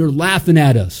money up, and you're laughing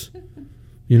at us.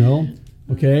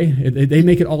 Okay? They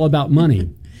make it all about money,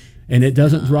 and it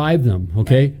doesn't drive them.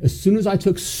 Okay? Right. As soon as I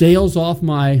took sales off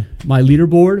my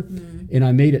leaderboard and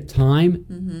I made it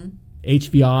time,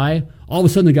 HVI, all of a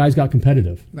sudden the guys got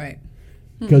competitive. Right.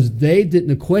 Because they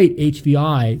didn't equate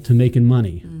HVI to making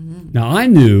money. Now I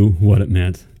knew what it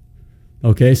meant.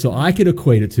 Okay, so I could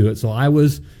equate it to it. So I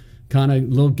was kind of a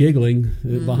little giggling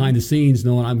behind the scenes,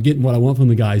 knowing I'm getting what I want from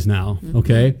the guys now.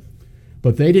 Okay,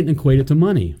 but they didn't equate it to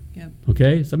money. Yep.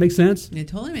 Okay, does that make sense? It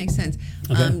totally makes sense.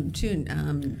 Okay.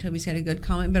 Toby's got a good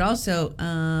comment, but also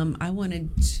I wanted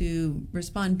to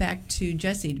respond back to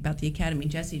Jesse about the Academy.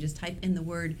 Jesse, just type in the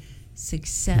word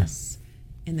success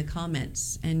in the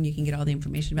comments, and you can get all the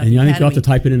information about the Academy. And I think you'll have to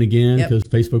type it in again, because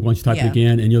Facebook wants you to type it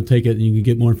again, and you'll take it and you can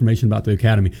get more information about the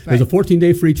Academy. Right. There's a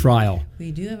 14-day free trial.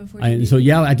 We do have a 14-day. So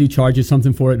I do charge you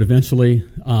something for it eventually,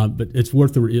 but it's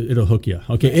worth it'll hook you.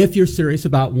 Okay, right. If you're serious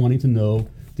about wanting to know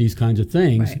these kinds of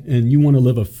things, right, and you want to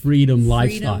live a freedom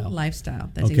lifestyle.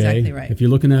 That's exactly right. If you're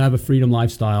looking to have a freedom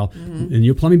lifestyle, and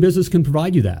your plumbing business can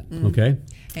provide you that. Okay.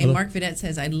 Hey, Mark Vidette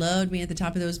says, I loved being at the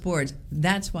top of those boards.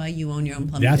 That's why you own your own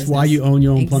plumbing business. That's why you own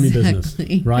your own plumbing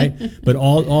business, right? But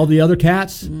all the other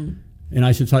cats, and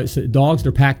I should say dogs,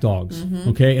 they're pack dogs,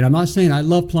 okay? And I'm not saying I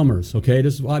love plumbers, okay?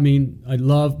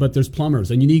 But there's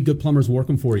plumbers, and you need good plumbers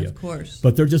working for you. Of course.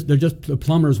 But they're just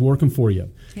plumbers working for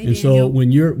you. Hey, and Daniel. So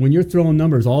when you're throwing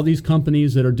numbers, all these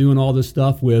companies that are doing all this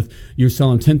stuff with you're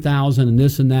selling 10,000 and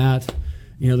this and that,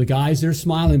 the guys, they're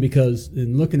smiling because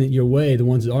and looking at your way, the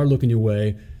ones that are looking your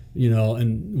way,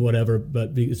 and whatever,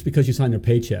 but it's because you signed their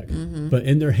paycheck. But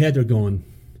in their head, they're going,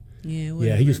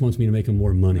 yeah, he just wants me to make him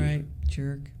more money. Right,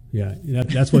 jerk. Yeah,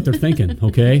 that's what they're thinking,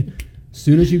 okay? As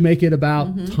soon as you make it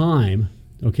about time,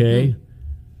 okay,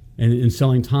 and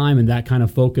selling time and that kind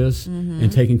of focus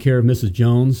and taking care of Mrs.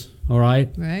 Jones, all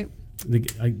right? Right.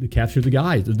 I capture the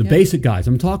guys, the basic guys.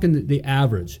 I'm talking the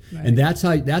average. Right. And that's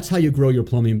how you grow your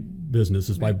plumbing business,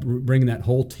 is by bringing that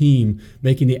whole team,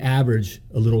 making the average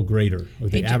a little greater, or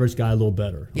the average guy a little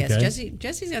better. Yes, okay?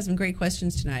 Jesse's got some great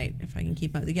questions tonight. If I can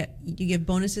keep up, you give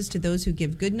bonuses to those who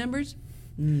give good numbers?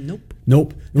 Nope.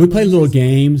 And we play little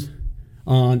games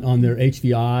on their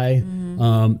HVI.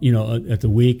 At the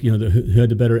week, who had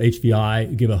the better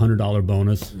HVI, give a $100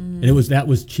 bonus, and that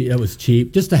was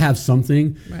cheap, just to have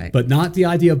something, right, but not the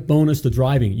idea of bonus to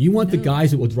driving. You want the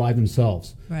guys that will drive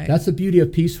themselves. Right. That's the beauty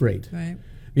of piece rate. Right.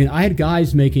 I mean, I had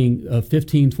guys making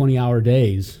 15, 20-hour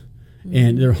days,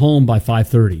 and they're home by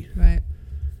 5:30. Right.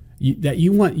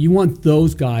 You want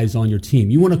those guys on your team.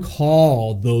 You want to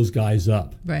call those guys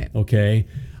up. Right. Okay.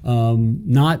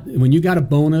 Not when you got a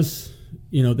bonus.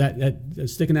 That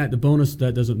sticking at the bonus,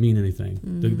 that doesn't mean anything.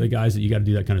 The guys that you got to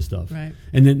do that kind of stuff. Right.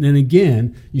 And then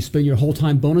again, you spend your whole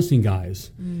time bonusing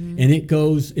guys, and it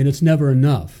goes, and it's never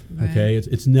enough. Right. Okay.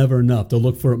 It's never enough. They'll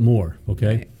look for it more.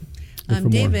 Okay. Right.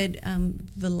 David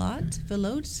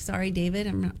Velote. Sorry, David.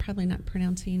 I'm probably not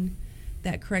pronouncing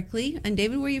that correctly. And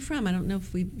David, where are you from? I don't know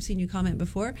if we've seen you comment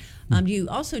before. You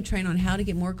also train on how to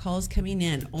get more calls coming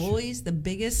in. Always the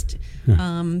biggest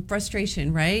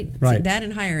frustration, right? Right. So that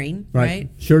and hiring, right?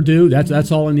 Sure do.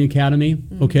 That's all in the Academy.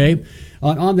 Okay.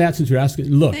 On that, since you're asking,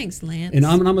 look. Thanks, Lance. And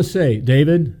I'm going to say,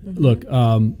 David, look.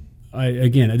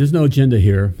 Again, there's no agenda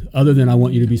here other than I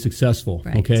want you to be successful,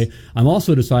 right, okay? I'm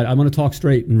also decided I'm going to talk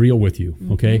straight and real with you,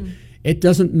 okay? It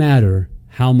doesn't matter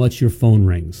how much your phone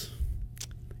rings.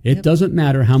 It doesn't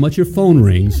matter how much your phone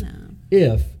rings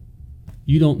if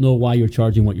you don't know why you're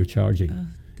charging what you're charging.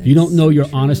 If you don't know your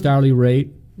honest hourly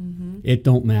rate, it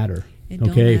don't matter,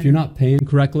 okay? If you're not paying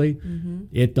correctly,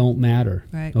 it don't matter,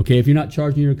 right, okay? If you're not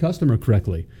charging your customer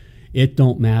correctly, it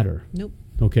don't matter. Nope.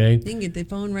 Okay, You can get the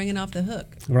phone ringing off the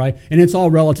hook. right, and it's all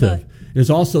relative. But- There's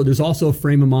also a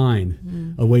frame of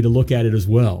mind, a way to look at it as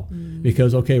well.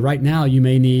 Because okay, right now you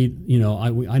may need,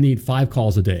 I need 5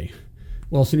 calls a day.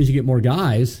 Well, as soon as you get more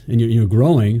guys and you're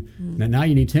growing, now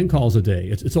you need 10 calls a day.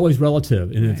 It's always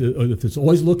relative, and if it's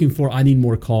always looking for I need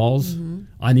more calls,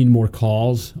 I need more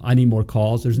calls, I need more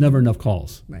calls. There's never enough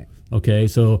calls. Right. Okay,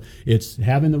 so it's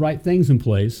having the right things in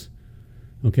place.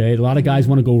 Okay, a lot of guys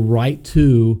want to go right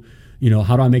to,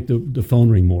 how do I make the phone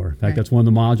ring more? In fact, Right. that's one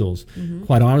of the modules.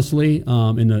 Quite honestly,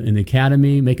 in the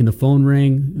academy, making the phone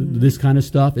ring, this kind of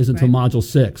stuff isn't until Right. module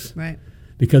 6. Right.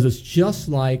 Because it's just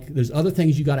like there's other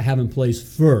things you got to have in place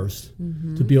first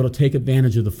to be able to take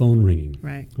advantage of the phone ringing.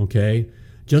 Right. Okay,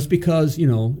 just because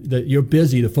that you're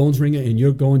busy, the phone's ringing, and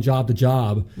you're going job to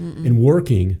job and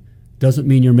working, doesn't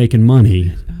mean you're making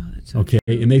money. Oh, that's so Okay,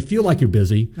 it may feel like you're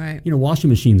busy. Right. Washing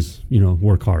machines,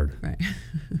 work hard Right.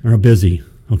 or are busy.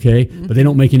 Okay, but they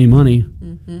don't make any money.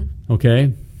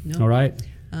 Okay, No. all right.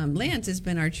 Lance has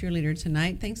been our cheerleader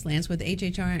tonight. Thanks, Lance. With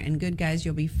HHR and Good Guys,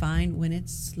 you'll be fine when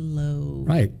it's slow.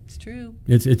 Right. It's true.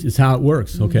 It's how it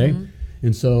works, okay?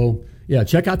 And so, yeah,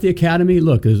 check out the academy.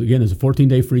 Look, there's a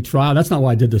 14-day free trial. That's not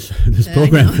why I did this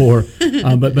program for,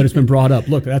 but it's been brought up.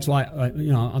 Look, that's why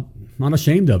I'm not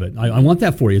ashamed of it. I want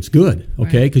that for you. It's good,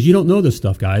 okay? Because you don't know this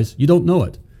stuff, guys. You don't know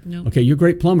it. No. Okay, you're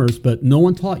great plumbers, but no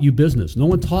one taught you business. No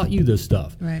one taught you this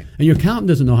stuff. Right. And your accountant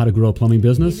doesn't know how to grow a plumbing He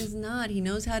business. does not. He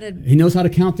knows how to. He knows how to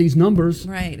count these numbers.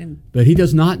 Right. And But he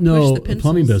does not know Push the a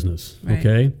plumbing pencils. business, Right.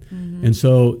 okay? And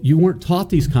so you weren't taught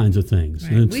these kinds of things.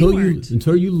 Right. And We weren't.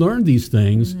 until you learn these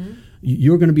things,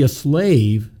 you're going to be a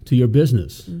slave to your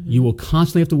business. You will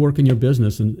constantly have to work in your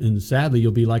business, and sadly,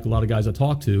 you'll be like a lot of guys I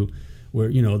talk to,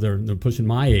 where they're pushing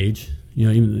my age,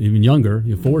 even younger,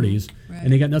 40s, Right.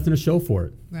 and they got nothing to show for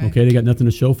it. Right. Okay, they got nothing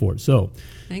to show for it. So,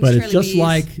 Thanks, but it's Charlie just Bees.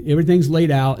 like everything's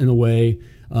laid out in a way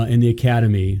in the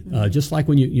academy, just like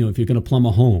when if you're going to plumb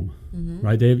a home,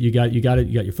 right, Dave? You got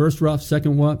your first rough,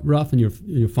 second rough, and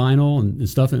your final and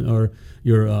stuff, or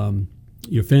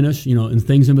your finish, and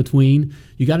things in between.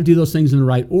 You got to do those things in the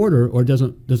right order, or it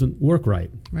doesn't work right.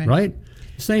 Right.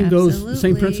 Same goes. The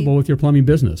same Absolutely. principle with your plumbing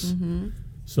business.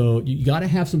 So you got to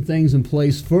have some things in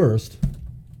place first.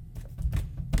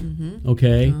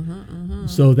 Okay,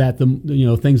 so that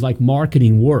the things like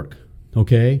marketing work.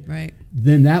 Okay, right.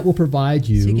 then that will provide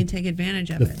you, So you can take advantage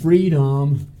of the it.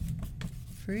 freedom,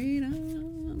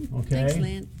 Freedom. Okay. Thanks,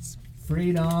 Lance.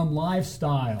 freedom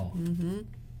lifestyle.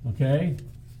 Okay,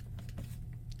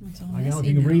 That's all I I don't know if see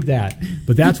you can now. read that,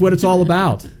 but that's what it's all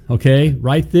about. Okay,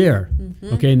 right there.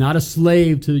 Okay, not a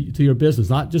slave to your business,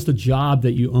 not just a job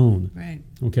that you own. Right.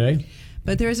 Okay,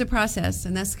 But there is a process,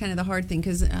 and that's kind of the hard thing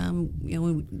because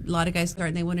when a lot of guys start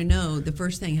and they want to know the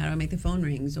first thing: how do I make the phone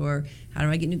rings, or how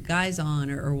do I get new guys on,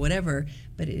 or whatever.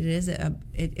 But it is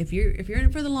if you're in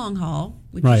it for the long haul,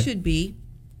 which Right. you should be,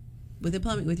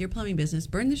 with your plumbing business,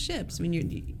 burn the ships. I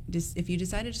mean, if you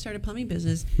decided to start a plumbing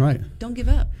business, right. don't give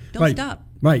up, don't Right. stop,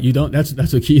 Right, you don't.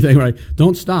 That's a key thing, right?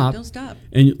 Don't stop. don't stop.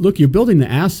 And look, you're building the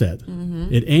asset.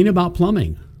 It ain't about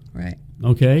plumbing. Right?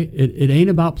 Okay, it ain't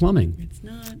about plumbing. It's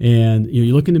not. And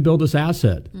you're looking to build this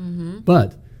asset,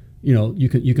 but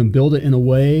you can build it in a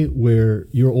way where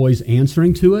you're always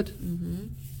answering to it.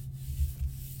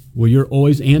 Where you're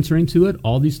always answering to it,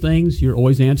 all these things you're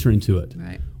always answering to it.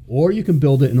 Right. Or you can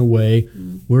build it in a way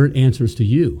where it answers to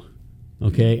you.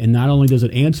 Okay, and not only does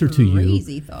it answer to you,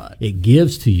 Crazy thought. it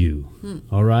gives to you.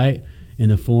 All right, in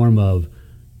the form of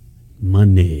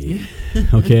money.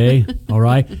 Okay, all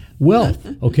right, wealth.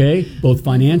 Okay, both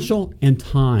financial and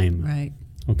time. Right.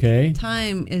 Okay,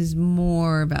 Time is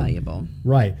more valuable.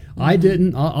 right. I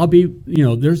didn't. I'll be.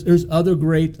 There's other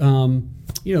great.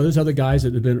 There's other guys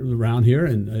that have been around here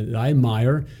and I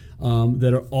admire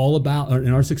that are all about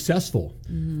and are successful,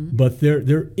 but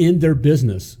they're in their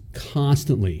business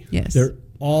constantly. Yes. They're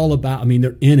all about. I mean,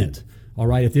 they're in it. All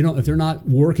right. If they're not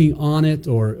working on it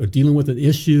or dealing with an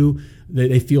issue,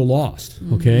 they feel lost.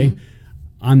 Okay.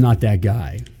 I'm not that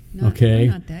guy. Okay.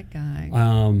 You're not that guy.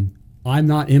 I'm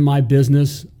not in my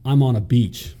business. I'm on a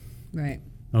beach. Right.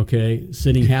 Okay,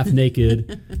 sitting half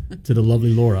naked to the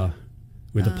lovely Laura,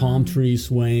 with the palm trees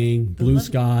swaying, blue lov-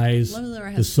 skies, lovely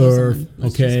Laura the has clothes surf. on.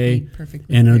 Let's Okay, just be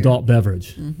perfectly and an clear. adult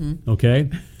beverage.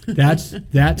 Okay,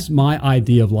 that's my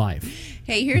idea of life.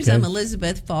 Hey, here's Okay.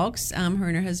 Elizabeth Fawkes. Her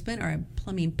and her husband are a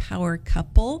plumbing power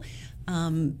couple.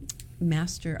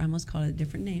 Master, I almost called it a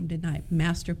different name, didn't I?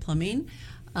 Master Plumbing.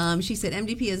 She said,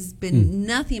 MDP has been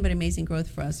nothing but amazing growth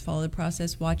for us. Follow the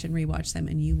process, watch and rewatch them,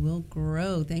 and you will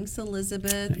grow. Thanks,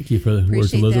 Elizabeth. Thank you for the words,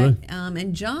 Appreciate Elizabeth. that.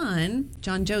 And John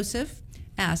Joseph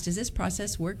asked, does this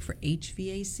process work for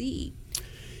HVAC?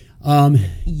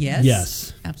 Yes.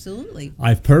 Yes. Absolutely.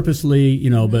 I've purposely,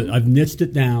 but I've niched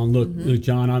it down. Look,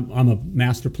 John, I'm a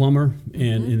master plumber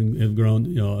and have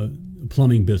grown, a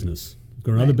plumbing business.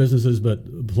 Grown other businesses,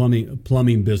 but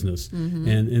plumbing business, and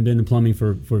been in plumbing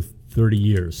for 30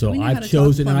 years. So I've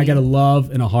chosen, and I got a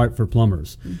love and a heart for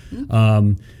plumbers.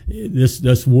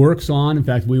 This works on. In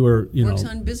fact, we were works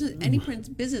on business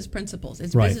business principles.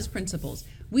 It's business principles.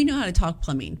 We know how to talk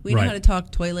plumbing. We know how to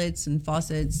talk toilets and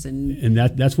faucets, and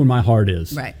that's where my heart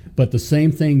is. Right. But the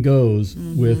same thing goes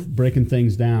with breaking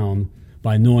things down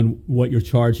by knowing what you're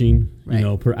charging,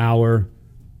 per hour,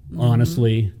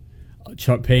 honestly.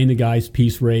 Paying the guy's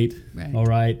piece rate, all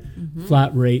right,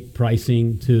 flat rate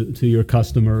pricing to your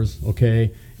customers,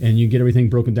 okay, and you get everything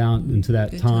broken down into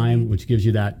that time, which gives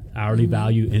you that hourly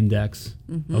value index,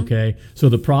 okay. So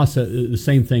the process, the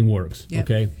same thing works,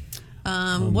 okay.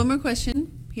 One more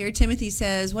question here. Timothy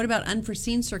says, "What about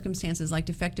unforeseen circumstances like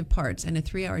defective parts and a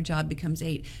 3-hour job becomes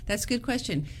 8?" That's a good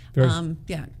question.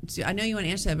 Yeah, so I know you want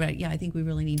to answer that, but I think we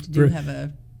really need to have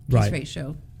a piece rate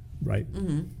show, right?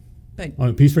 But on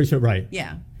a piece rate show, right?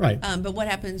 Yeah, right. But what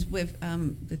happens with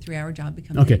the 3-hour job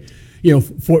becomes okay?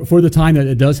 For the time that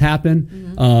it does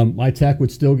happen, my tech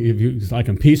would still give you like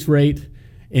a piece rate,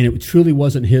 and it truly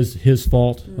wasn't his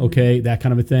fault. Okay, that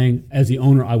kind of a thing. As the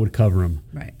owner, I would cover him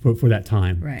for that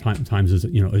time. Right. Times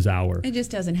his hour. It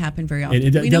just doesn't happen very often.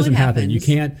 It doesn't happen. You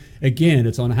can't. Again,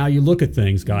 it's on how you look at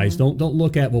things, guys. Don't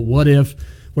look at what if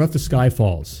the sky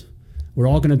falls. We're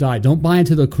all going to die. Don't buy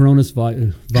into the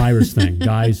coronavirus thing,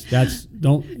 guys.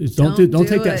 Don't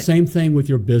take that same thing with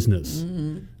your business.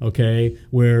 Okay,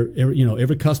 where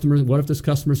every customer. What if this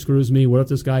customer screws me? What if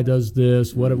this guy does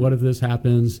this? What if this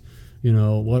happens?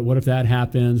 What if that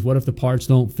happens? What if the parts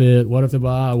don't fit? What if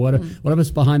what if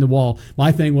it's behind the wall?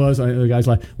 My thing was, the guy's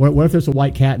like, what if there's a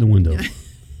white cat in the window?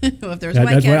 Well, if there's a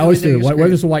white cat what I always say. What if screwed.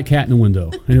 there's a white cat in the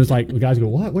window? And it was like the guys go,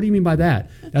 what? What do you mean by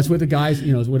that? That's what the guys,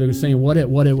 what they were saying. What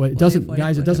it doesn't,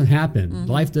 guys. It doesn't happen.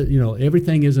 Life,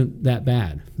 everything isn't that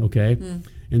bad. Okay,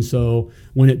 and so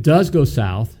when it does go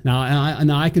south, now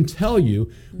I can tell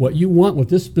you what you want. What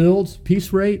this builds,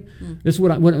 piece rate. This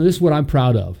is what I'm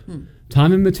proud of.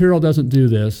 Time and material doesn't do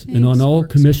this, and on all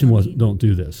commission don't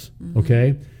do this.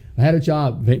 Okay, I had a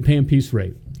job paying piece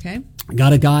rate. Okay.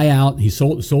 Got a guy out. He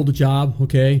sold the job,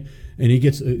 okay, and he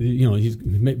gets, he's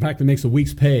practically makes a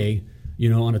week's pay,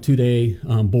 on a 2-day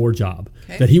board job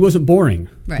that he wasn't boring,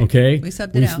 okay. We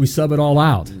subbed it out. We sub it all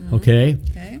out, okay.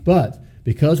 But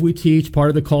because we teach, part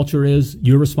of the culture is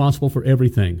you're responsible for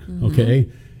everything,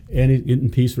 okay. And in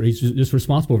piece, he's just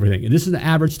responsible for everything. And this is the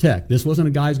average tech. This wasn't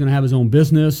a guy who's going to have his own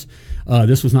business.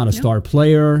 This was not a star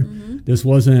player. This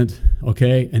wasn't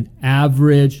an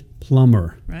average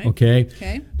plumber. Right. Okay.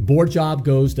 The board job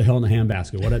goes to hell in a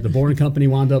handbasket. The boring company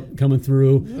wound up coming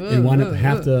through and wound up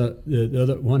half the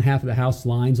other one half of the house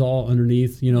lines all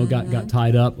underneath. Got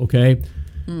tied up. Okay.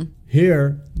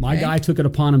 Here, my guy took it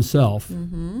upon himself.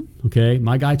 Okay.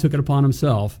 My guy took it upon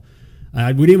himself. We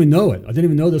didn't even know it. I didn't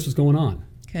even know this was going on.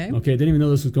 Okay. Didn't even know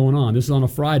this was going on. This is on a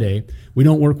Friday. We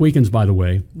don't work weekends, by the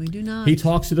way. We do not. He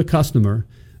talks to the customer,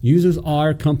 uses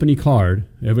our company card.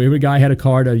 Every guy had a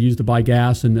card I used to buy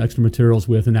gas and extra materials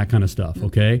with and that kind of stuff,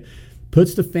 okay?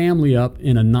 Puts the family up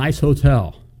in a nice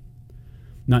hotel.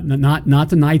 Not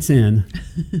the Knights Inn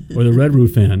or the Red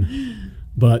Roof Inn,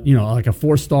 but, like a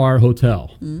 4-star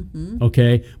hotel,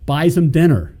 okay? Buys them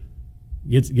dinner.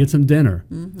 Gets them dinner,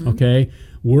 okay?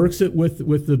 Works it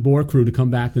with the bore crew to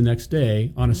come back the next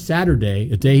day on a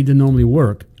Saturday, a day he didn't normally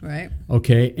work, right?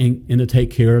 Okay, and to take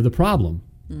care of the problem,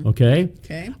 okay?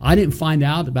 I didn't find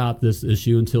out about this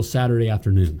issue until Saturday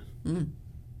afternoon.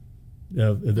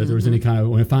 That there was any kind of,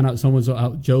 when I found out someone's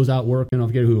out, Joe's out working, I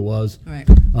forget who it was. Right.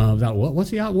 I was out, what's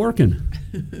he out working?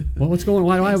 What's going on?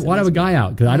 Why do I have a guy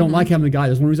out? Because I don't like having a guy.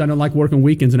 That's one reason I don't like working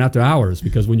weekends and after hours,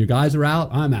 because when your guys are out,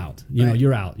 I'm out.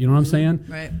 You're out. You know what I'm saying?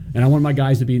 Right. And I want my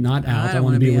guys to be not out. I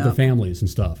want to be with their families and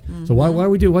stuff. So what do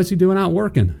we do? What's he doing out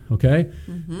working? Okay.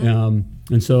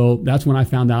 And so that's when I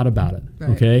found out about it. Right.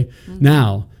 Okay.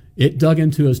 Now, it dug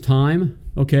into his time.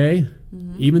 Okay.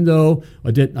 Even though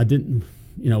I didn't.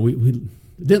 We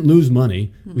didn't lose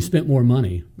money. We spent more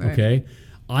money, okay?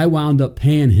 I wound up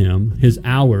paying him his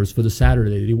hours for the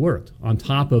Saturday that he worked on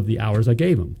top of the hours I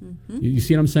gave him. You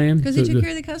see what I'm saying? Because he took care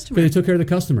of the customer. Because he took care of the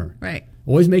customer. Right.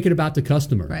 Always make it about the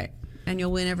customer. Right. And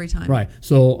you'll win every time. Right.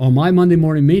 So on my Monday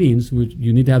morning meetings, which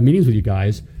you need to have meetings with you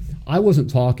guys, I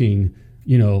wasn't talking,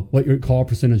 what your call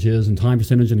percentage is and time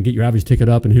percentage and get your average ticket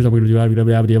up and here's what we're going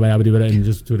to do, and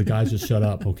just to the guys just shut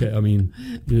up, okay? I mean,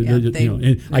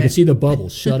 and I could see the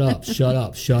bubbles, shut up,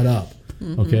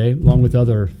 okay, along with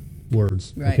other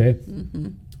words. Right. Okay.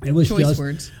 It was Choice just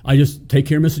words. I just take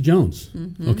care of Mrs. Jones.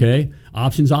 Okay.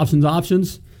 Options, options,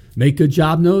 options. Make good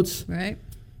job notes. Right.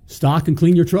 Stock and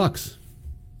clean your trucks.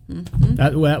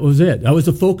 That was it. That was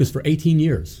the focus for 18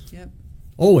 years. Yep.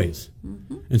 Always.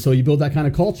 And so you build that kind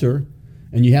of culture,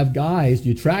 and you have guys,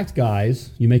 you attract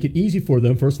guys, you make it easy for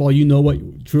them. First of all, you know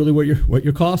what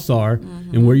your costs are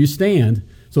and where you stand.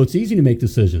 So it's easy to make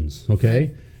decisions,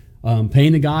 okay?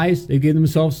 Paying the guys, they give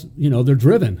themselves, they're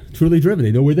driven, truly driven.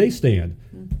 They know where they stand.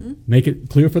 Make it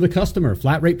clear for the customer.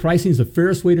 Flat rate pricing is the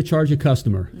fairest way to charge a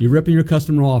customer. You're ripping your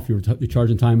customer off. You're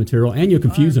charging time and material, and you're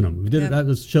confusing them. We did it at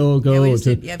this show ago. If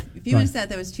you missed that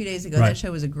was 2 days ago. Right. That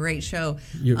show was a great show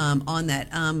on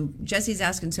that. Jesse's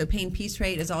asking, so paying piece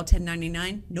rate is all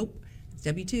 1099? Nope. It's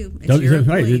W-2. It's your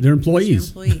employee. Right, they're employees.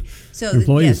 It's your employee. So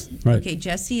employees, yes. right. Okay,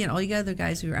 Jesse and all you other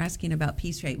guys who are asking about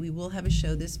piece rate, we will have a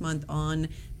show this month on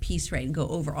piece rate and go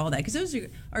over all that, because those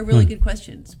are really good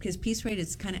questions, because piece rate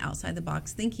is kind of outside the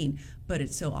box thinking, but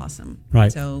it's so awesome.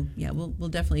 Right. So yeah, we'll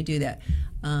definitely do that.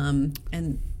 And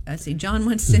let's see, John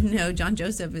wants to know, John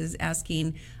Joseph is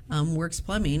asking, Works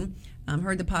Plumbing,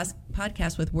 heard the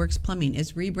podcast with Works Plumbing.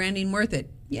 Is rebranding worth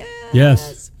it?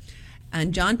 Yes.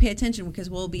 And John, pay attention, because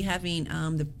we'll be having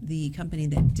the company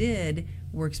that did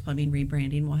Works Plumbing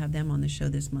rebranding. We'll have them on the show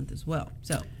this month as well.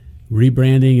 So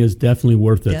rebranding is definitely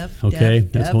worth it. That's a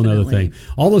whole other thing.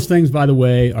 All those things, by the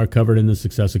way, are covered in the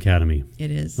Success Academy.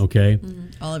 It is. Okay.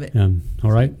 All of it.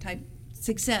 All right. Type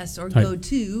success or go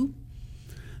to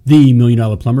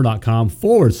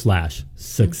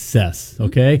themilliondollarplumber.com/success.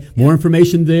 Okay. More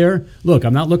information there. Look,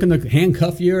 I'm not looking to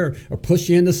handcuff you or push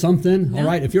you into something. All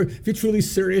right. If you're truly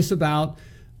serious about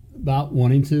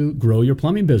wanting to grow your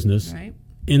plumbing business, right,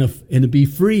 and to be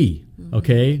free,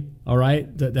 okay, all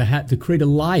right, to create a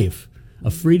life,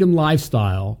 a freedom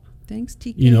lifestyle. Thanks,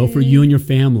 TK. For you and your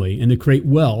family, and to create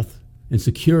wealth and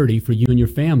security for you and your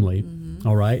family.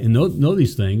 All right, and know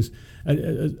these things.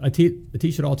 I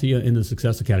teach it all to you in the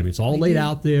Success Academy. It's all laid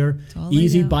out there,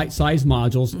 easy bite-sized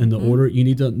modules in the order you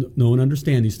need to know and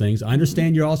understand these things. I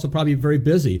understand you're also probably very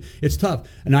busy. It's tough.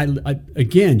 And I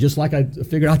again, just like I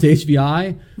figured out the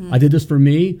HVI, I did this for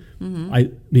me.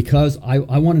 Because I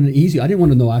wanted it easy. I didn't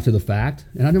want to know after the fact,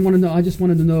 and I didn't want to know. I just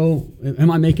wanted to know,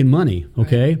 am I making money?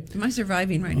 Okay. Right. Am I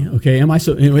surviving right now? Okay. Am I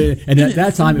and at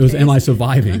that time it was, am I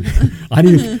surviving? Are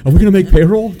we going to make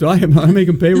payroll? Am I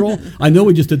making payroll? I know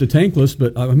we just did the tankless,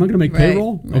 but am I going to make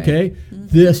payroll? Right. Okay.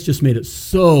 This just made it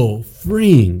so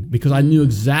freeing, because I knew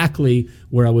exactly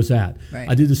where I was at. Right.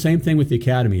 I did the same thing with the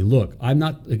academy. Look, I'm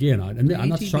not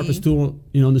the sharpest tool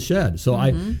in the shed. So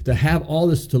to have all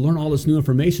this, to learn all this new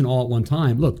information all at one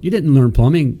time. Look, you didn't learn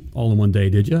plumbing all in one day,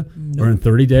 did you? Nope. Or in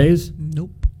 30 days?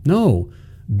 Nope. No.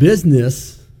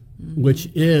 Business, which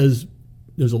is,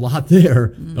 there's a lot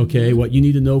there, okay, what you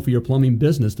need to know for your plumbing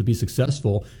business to be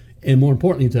successful, and more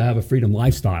importantly, to have a freedom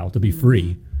lifestyle, to be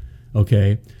free,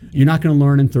 okay? You're not going to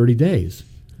learn in 30 days.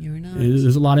 You're not.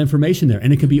 There's a lot of information there,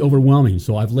 and it can be overwhelming.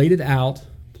 So I've laid it out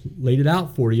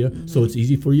for you, so it's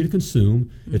easy for you to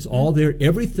consume. It's all there,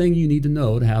 everything you need to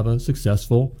know to have a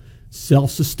successful,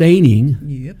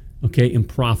 self-sustaining, okay, and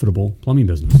profitable plumbing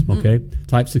business, okay?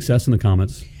 Type success in the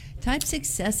comments. Type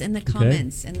success in the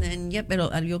comments, and then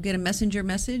you'll get a messenger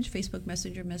message, Facebook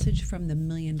messenger message from the $1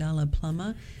 Million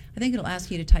Plumber. I think it'll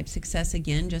ask you to type success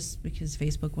again, just because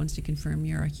Facebook wants to confirm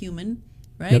you're a human,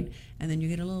 right? Yep. And then you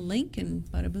get a little link, and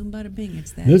bada boom, bada bing.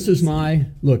 It's that. This is my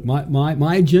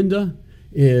agenda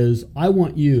is, I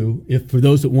want you, for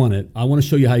those that want it, I want to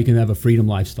show you how you can have a freedom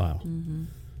lifestyle.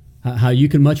 How you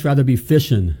can much rather be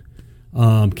fishing,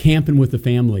 camping with the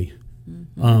family,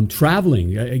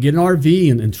 traveling, get an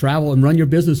RV and travel and run your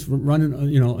business, running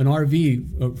an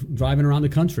RV, driving around the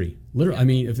country. Literally, I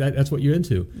mean, if that's what you're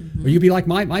into, or you'd be like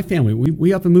my family.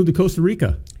 We up and moved to Costa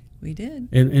Rica. We did.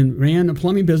 And ran a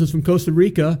plumbing business from Costa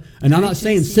Rica. And I'm not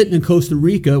saying sitting in Costa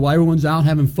Rica while everyone's out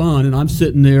having fun and I'm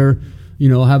sitting there,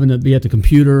 having to be at the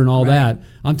computer and all that.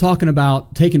 I'm talking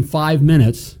about taking 5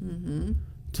 minutes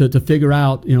to figure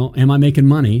out, am I making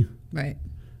money? Right.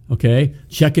 Okay.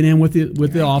 Checking in with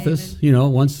the office, David.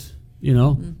 Once,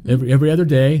 every other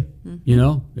day,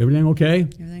 everything okay?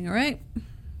 Everything all right?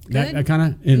 That kind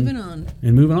of moving on.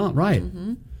 And moving on, right.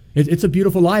 It's a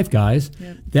beautiful life, guys.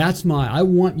 Yep. I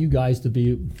want you guys to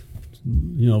be,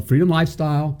 freedom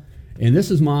lifestyle. And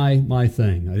this is my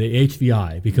thing, the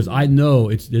HVI, because I know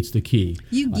it's the key.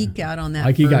 You geek out on that.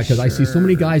 I geek out because I see so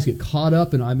many guys get caught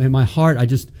up, and in my heart, I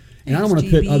don't want to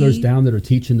put others down that are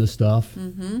teaching this stuff.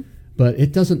 But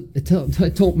it doesn't. It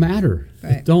don't matter.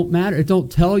 Right. It don't matter. It don't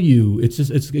tell you. It's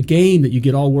a game that you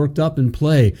get all worked up and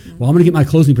play. Well, I'm going to get my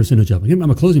closing percentage up. I'm going to get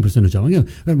my closing percentage up.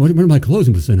 Where's my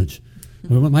closing percentage?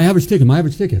 My average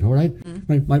ticket, all right?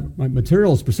 My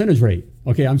materials percentage rate.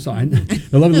 Okay, I'm sorry.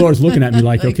 The loving Lord is looking at me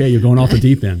like, okay, you're going off the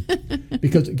deep end.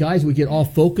 Because, guys, we get all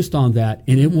focused on that,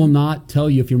 and it will not tell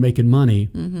you if you're making money.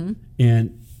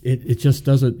 And it just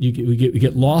doesn't, we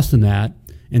get lost in that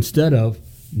instead of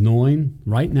knowing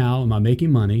right now, am I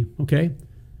making money? Okay.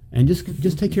 And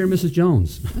just take care of Mrs.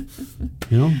 Jones,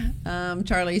 you know.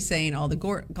 Charlie's saying all the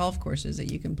golf courses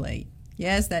that you can play.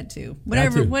 Yes, that too.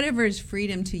 Whatever is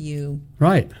freedom to you.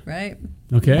 Right. Right.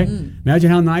 Okay.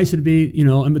 Imagine how nice it'd be, you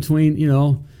know, in between, you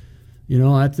know,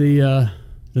 at the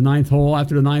ninth hole,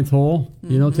 after the ninth hole,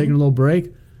 you know, taking a little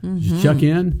break, just check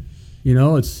in. You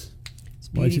know, it's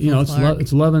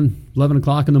 11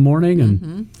 o'clock in the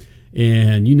morning,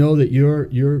 and you know that your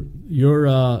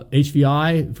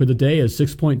HVI for the day is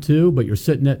 6.2, but you're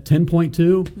sitting at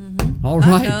 10.2. All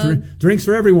right, drinks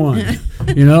for everyone.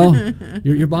 You know,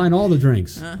 you're buying all the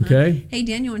drinks. Okay. Hey,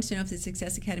 Daniel wants to know if the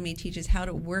Success Academy teaches how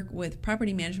to work with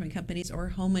property management companies or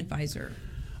home advisor.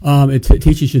 It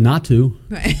teaches you not to.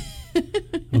 Right.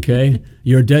 Okay,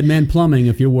 you're a dead man plumbing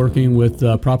if you're working with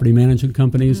property management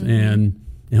companies and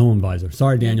a home advisor.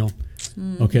 Sorry, Daniel.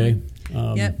 Okay.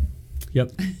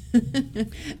 Yep.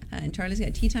 And Charlie's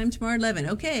got tea time tomorrow at 11.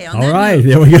 Okay. All right.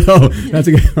 There we go. That's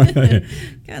a good one.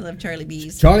 I love Charlie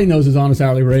Bees. Charlie knows his honest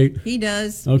hourly rate. He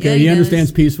does. Okay. Yeah, he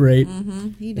understands piece rate.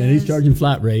 He does. And he's charging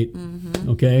flat rate.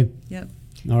 Okay. Yep.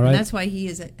 All right. And that's why he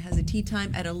has a tea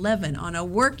time at 11 on a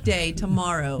work day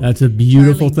tomorrow. That's a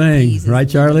beautiful thing. Right,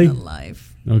 Charlie?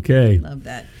 Life. Okay. Love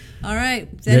that. All right.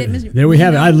 Is that it, Mr. There we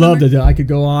have it. I love that. I could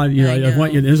go on. You know, I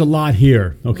know. There's a lot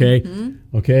here. Okay.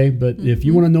 Okay. But if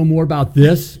you want to know more about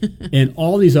this and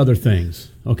all these other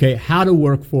things, okay, how to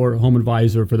work for a home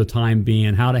advisor for the time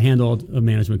being, how to handle a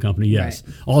management company, yes.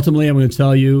 Right. Ultimately, I'm going to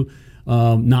tell you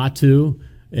not to,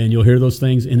 and you'll hear those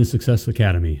things in the Success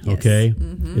Academy. Yes. Okay.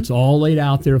 It's all laid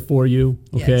out there for you.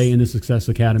 Okay. In the Success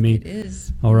Academy. It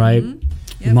is. All right.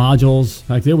 Yep. Modules,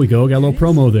 like there we go. Got a little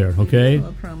promo there, okay? A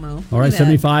little promo. All right,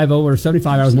 75 hours,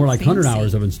 more like 100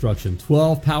 hours of instruction.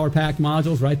 12 power pack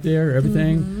modules right there,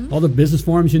 everything. All the business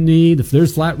forms you need. If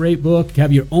there's flat rate book,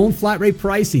 have your own flat rate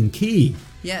pricing key.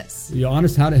 Yes. Your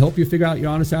honest, how to help you figure out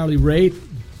your honest hourly rate.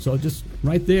 So just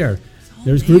right there.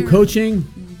 There's group coaching,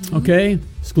 okay?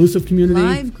 Exclusive community.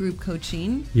 Live group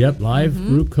coaching. Yep, live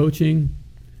group coaching.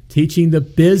 Teaching the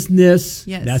business,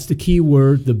 that's the key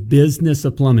word, the business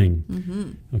of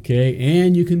plumbing. Okay,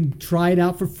 and you can try it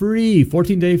out for free,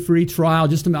 14-day free trial.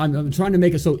 I'm trying to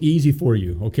make it so easy for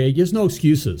you, okay? There's no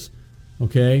excuses,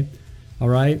 okay? All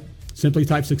right? Simply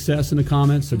type success in the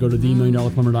comments or go to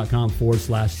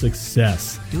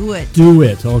themilliondollarplumber.com/success. Do it. Do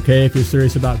it, okay? If you're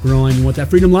serious about growing, you want that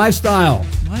freedom lifestyle.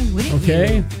 Why wouldn't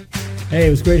okay? you? Hey,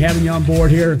 it was great having you on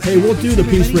board here. Hey, we'll do the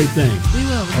piece rate thing. We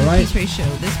will. We'll do the piece rate show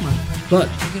this month. But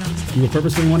you were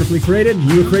purposely and wonderfully created.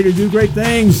 You were created to do great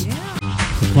things. So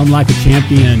plumb like a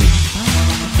champion.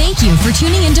 Thank you for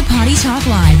tuning into Potty Talk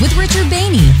Live with Richard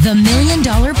Bainey, the $1 Million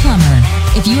Plumber.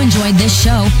 If you enjoyed this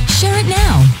show, share it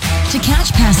now. To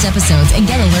catch past episodes and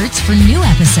get alerts for new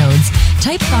episodes,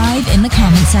 type 5 in the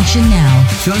comment section now.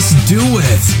 Just do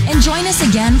it. And join us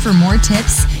again for more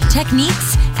tips,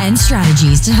 techniques, and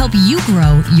strategies to help you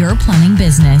grow your plumbing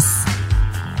business.